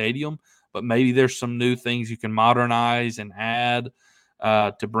nice stadium, but maybe there's some new things you can modernize and add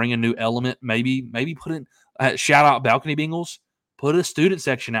to bring a new element. Maybe put in shout out Balcony Bengals. Put a student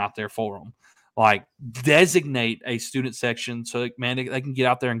section out there for them. Like, designate a student section so, man, they can get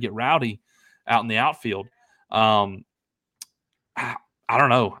out there and get rowdy out in the outfield. I don't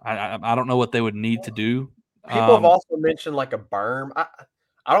know. I don't know what they would need to do. People have also mentioned like a berm.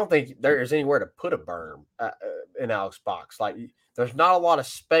 I don't think there is anywhere to put a berm in Alex Box. Like, there's not a lot of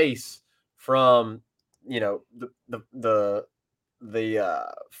space from, the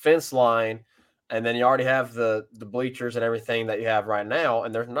fence line, and then you already have the bleachers and everything that you have right now,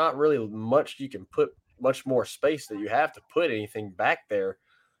 and there's not really much you can put, much more space that you have to put anything back there.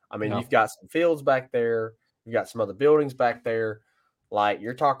 I mean, You've got some fields back there, you've got some other buildings back there. Like,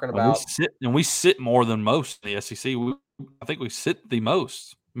 you're talking about, we sit more than most in the SEC. I think we sit the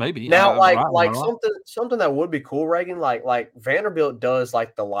most, maybe. Now, something that would be cool, Reagan. Like Vanderbilt does,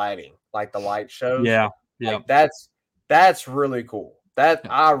 like the lighting, like the light shows. Yeah. Like, that's really cool.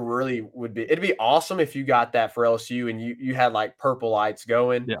 I really would be. It'd be awesome if you got that for LSU and you had like purple lights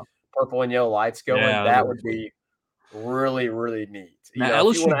going, purple and yellow lights going. Yeah, that would be really, really neat. Now,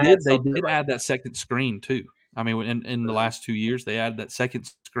 LSU did add that second screen too. I mean, in the last 2 years, they added that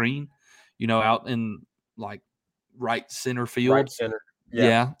second screen, out in like right center field. Right center.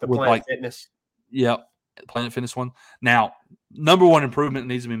 Yeah. The Planet Fitness. Yep. Planet Fitness one. Now, number one improvement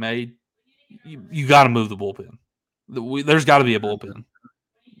needs to be made. You got to move the bullpen. There's got to be a bullpen.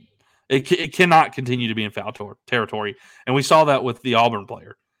 It cannot continue to be in foul territory. And we saw that with the Auburn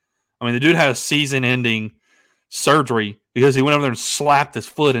player. I mean, the dude had a season-ending surgery because he went over there and slapped his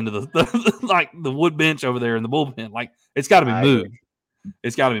foot into the wood bench over there in the bullpen. Like, it's got to be moved.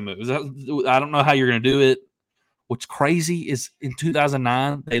 It's got to be moved. I don't know how you're going to do it. What's crazy is in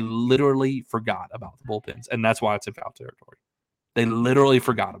 2009, they literally forgot about the bullpens, and that's why it's in foul territory. They literally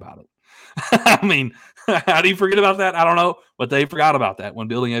forgot about it. I mean, how do you forget about that? I don't know, but they forgot about that when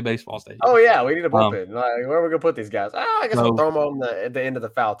building a baseball stadium. Oh, yeah, we need a bullpen. Where are we going to put these guys? I guess we'll throw them at the end of the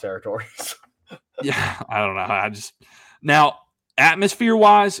foul territory. Yeah, I don't know. Now,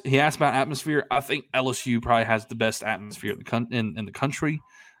 atmosphere-wise, he asked about atmosphere. I think LSU probably has the best atmosphere in the country.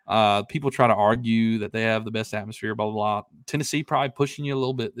 People try to argue that they have the best atmosphere, blah, blah, blah. Tennessee probably pushing you a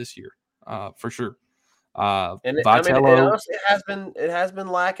little bit this year, for sure. It has been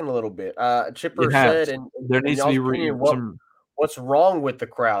lacking a little bit. Chipper said, and there needs to be what's wrong with the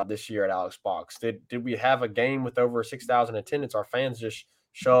crowd this year at Alex Box? Did we have a game with over 6,000 attendance? Our fans just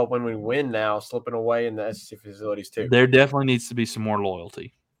show up when we win now, slipping away in the SEC facilities too. There definitely needs to be some more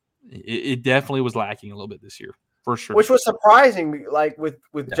loyalty. It definitely was lacking a little bit this year, for sure. Which was surprising. Like with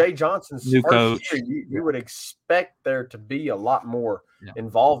Jay Johnson's new coach, year, you would expect there to be a lot more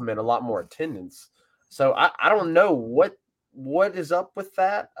involvement, a lot more attendance. So I don't know what is up with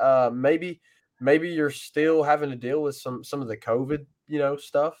that. Maybe you're still having to deal with some of the COVID,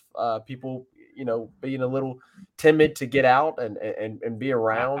 stuff. People, being a little timid to get out and be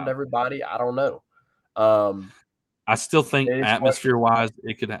around everybody. I don't know. I still think atmosphere-wise,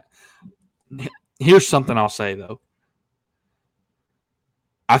 it could. Here's something I'll say though.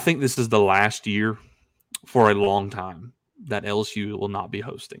 I think this is the last year for a long time that LSU will not be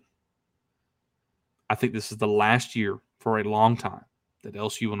hosting. I think this is the last year for a long time that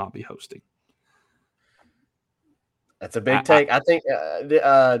LSU will not be hosting. That's a big take. I think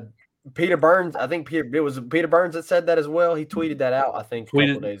Peter Burns. I think it was Peter Burns that said that as well. He tweeted that out. I think a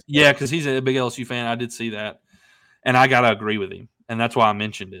couple days ago. Yeah, because he's a big LSU fan. I did see that, and I gotta agree with him. And that's why I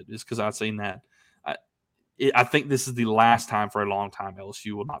mentioned it, is because I've seen that. I think this is the last time for a long time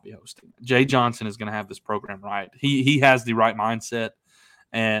LSU will not be hosting. Jay Johnson is going to have this program right. He has the right mindset.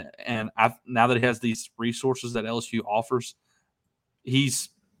 And now that he has these resources that LSU offers, he's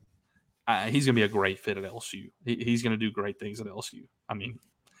going to be a great fit at LSU. He's going to do great things at LSU. I mean,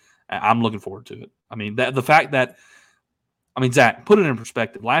 I'm looking forward to it. I mean, the fact that, Zach, put it in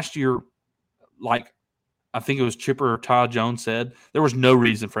perspective. Last year, like I think it was Chipper or Todd Jones said, there was no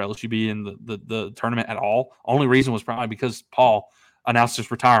reason for LSU to be in the tournament at all. Only reason was probably because Paul announced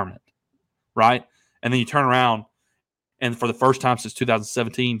his retirement, right? And then you turn around, and for the first time since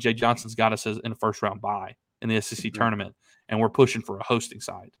 2017, Jay Johnson's got us in a first-round bye in the SEC tournament, and we're pushing for a hosting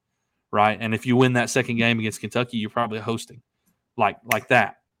side, right? And if you win that second game against Kentucky, you're probably hosting like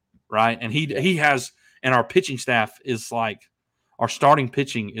that, right? And he has – and our pitching staff is like – our starting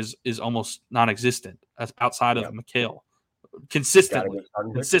pitching is almost non-existent outside of McHale,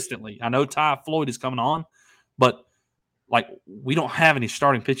 consistently. I know Ty Floyd is coming on, but like we don't have any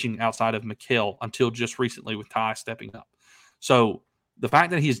starting pitching outside of McHale until just recently with Ty stepping up. So the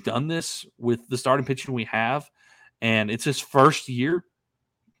fact that he's done this with the starting pitching we have, and it's his first year,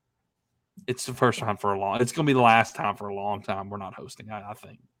 it's the first time for a long. It's going to be the last time for a long time we're not hosting. I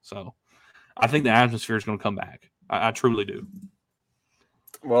think so. I think the atmosphere is going to come back. I truly do.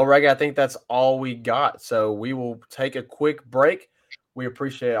 Well, Reggie, I think that's all we got. So we will take a quick break. We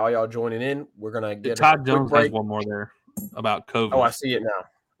appreciate all y'all joining in. We're going to get Todd Jones has one more there about COVID. Oh, I see it now.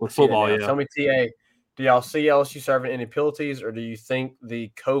 With football, yeah. Tell me, TA, do y'all see LSU serving any penalties, or do you think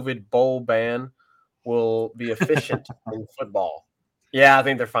the COVID bowl ban will be efficient in football? Yeah, I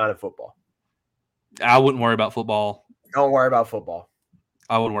think they're fine in football. I wouldn't worry about football. Don't worry about football.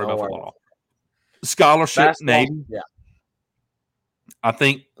 I wouldn't worry about football. Scholarship, basketball, maybe. Yeah. I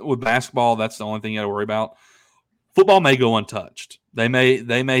think with basketball, that's the only thing you got to worry about. Football may go untouched. They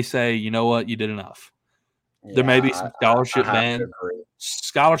may say, you know what, you did enough. Yeah, there may be some scholarship bans.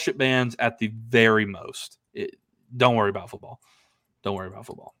 Scholarship bans at the very most. Don't worry about football. Don't worry about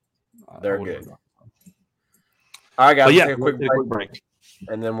football. They're good. All right, guys. But yeah, take a quick break,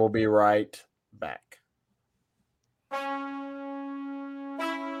 and then we'll be right back.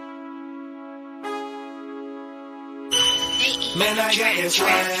 Man, I got this swag.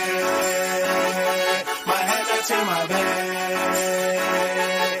 My head back to my bag.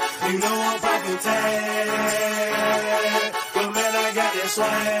 You know I'm poppin' tag. But man, I got this swag.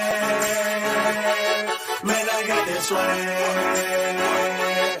 Man, I got this swag.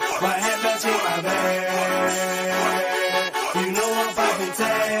 My head back to my bag. You know I'm poppin'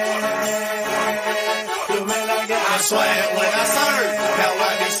 tag. But man, I got this swag when I surf. Now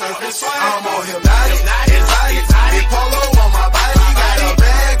I be surfing swag. I'm on hypnotic, polo on my body. Got a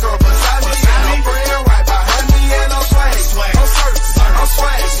bad girl beside me, and a friend right behind me, and I'm swag. I'm surf, I'm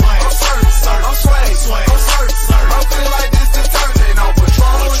swag, I'm surf, I'm swag, I'm surf. I feel like this is turning on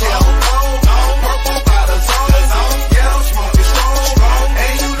patrol. Yeah, I'm cold, purple by the zone. Yeah, I'm smoking strong,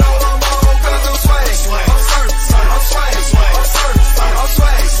 and you know I'm on 'cause I'm swag. I'm surf, I'm swag, I'm surf, I'm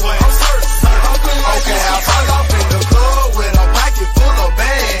swag, I'm surf. Okay, I fall off in the club with a pocket full of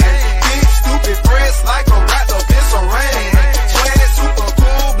bands. Big stupid friends like a rat up in some rain. Swag super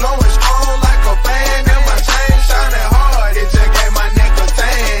cool, blowing strong like a fan. And my chain shining hard, it just gave my neck a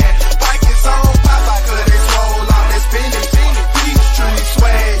tan. Pockets on Popeye, 'cause they swole off that spinach. Peachtree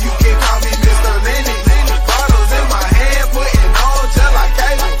swag, you can call me Mr. Lenny. Bottles in my hand, putting on just like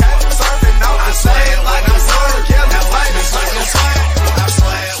cable. Surfing off the sand like I'm surf. Yeah, that's like me surfing swag. I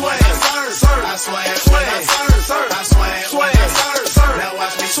swag, swag, surf, I swag, swag, surf, I swag, swag, surf. Now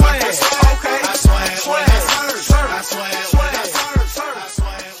watch me swag. Okay, I swag, swag, surf, I swag, swag, surf, I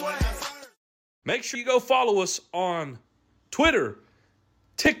swag, swag. Make sure you go follow us on Twitter,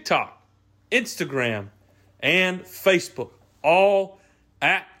 TikTok, Instagram, and Facebook, all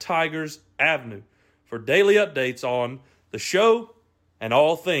at Tigers Avenue, for daily updates on the show and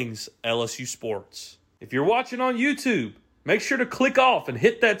all things LSU sports. If you're watching on YouTube, make sure to click off and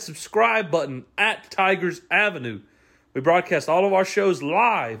hit that subscribe button at Tigers Avenue. We broadcast all of our shows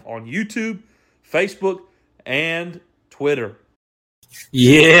live on YouTube, Facebook, and Twitter.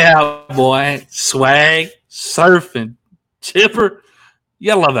 Yeah, boy. Swag, surfing, chipper. You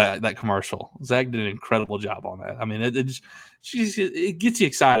gotta love that commercial. Zach did an incredible job on that. I mean, it gets you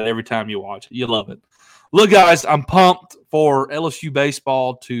excited every time you watch it. You love it. Look, guys, I'm pumped for LSU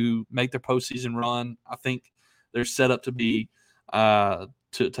baseball to make their postseason run. I think they're set up to be to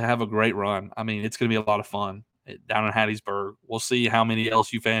have a great run. I mean, it's going to be a lot of fun down in Hattiesburg. We'll see how many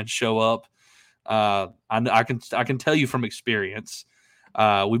LSU fans show up. I can tell you from experience.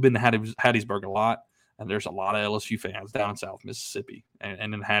 We've been to Hattiesburg a lot, and there's a lot of LSU fans down in South Mississippi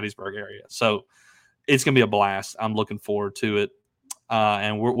and in the Hattiesburg area. So it's going to be a blast. I'm looking forward to it.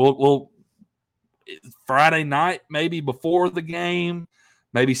 And we'll Friday night, maybe before the game,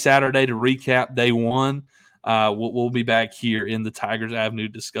 maybe Saturday to recap day one. We'll be back here in the Tigers Avenue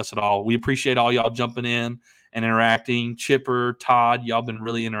to discuss it all. We appreciate all y'all jumping in and interacting. Chipper, Todd, y'all been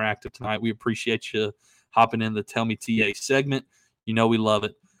really interactive tonight. We appreciate you hopping in the Tell Me TA segment. You know we love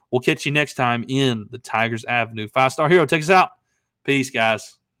it. We'll catch you next time in the Tigers Avenue. 5-Star Hero, take us out. Peace,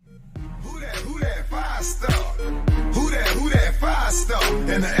 guys. Who that 5-star? Who that 5-star?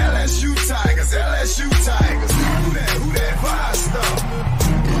 And the LSU Tigers. Who that 5-star?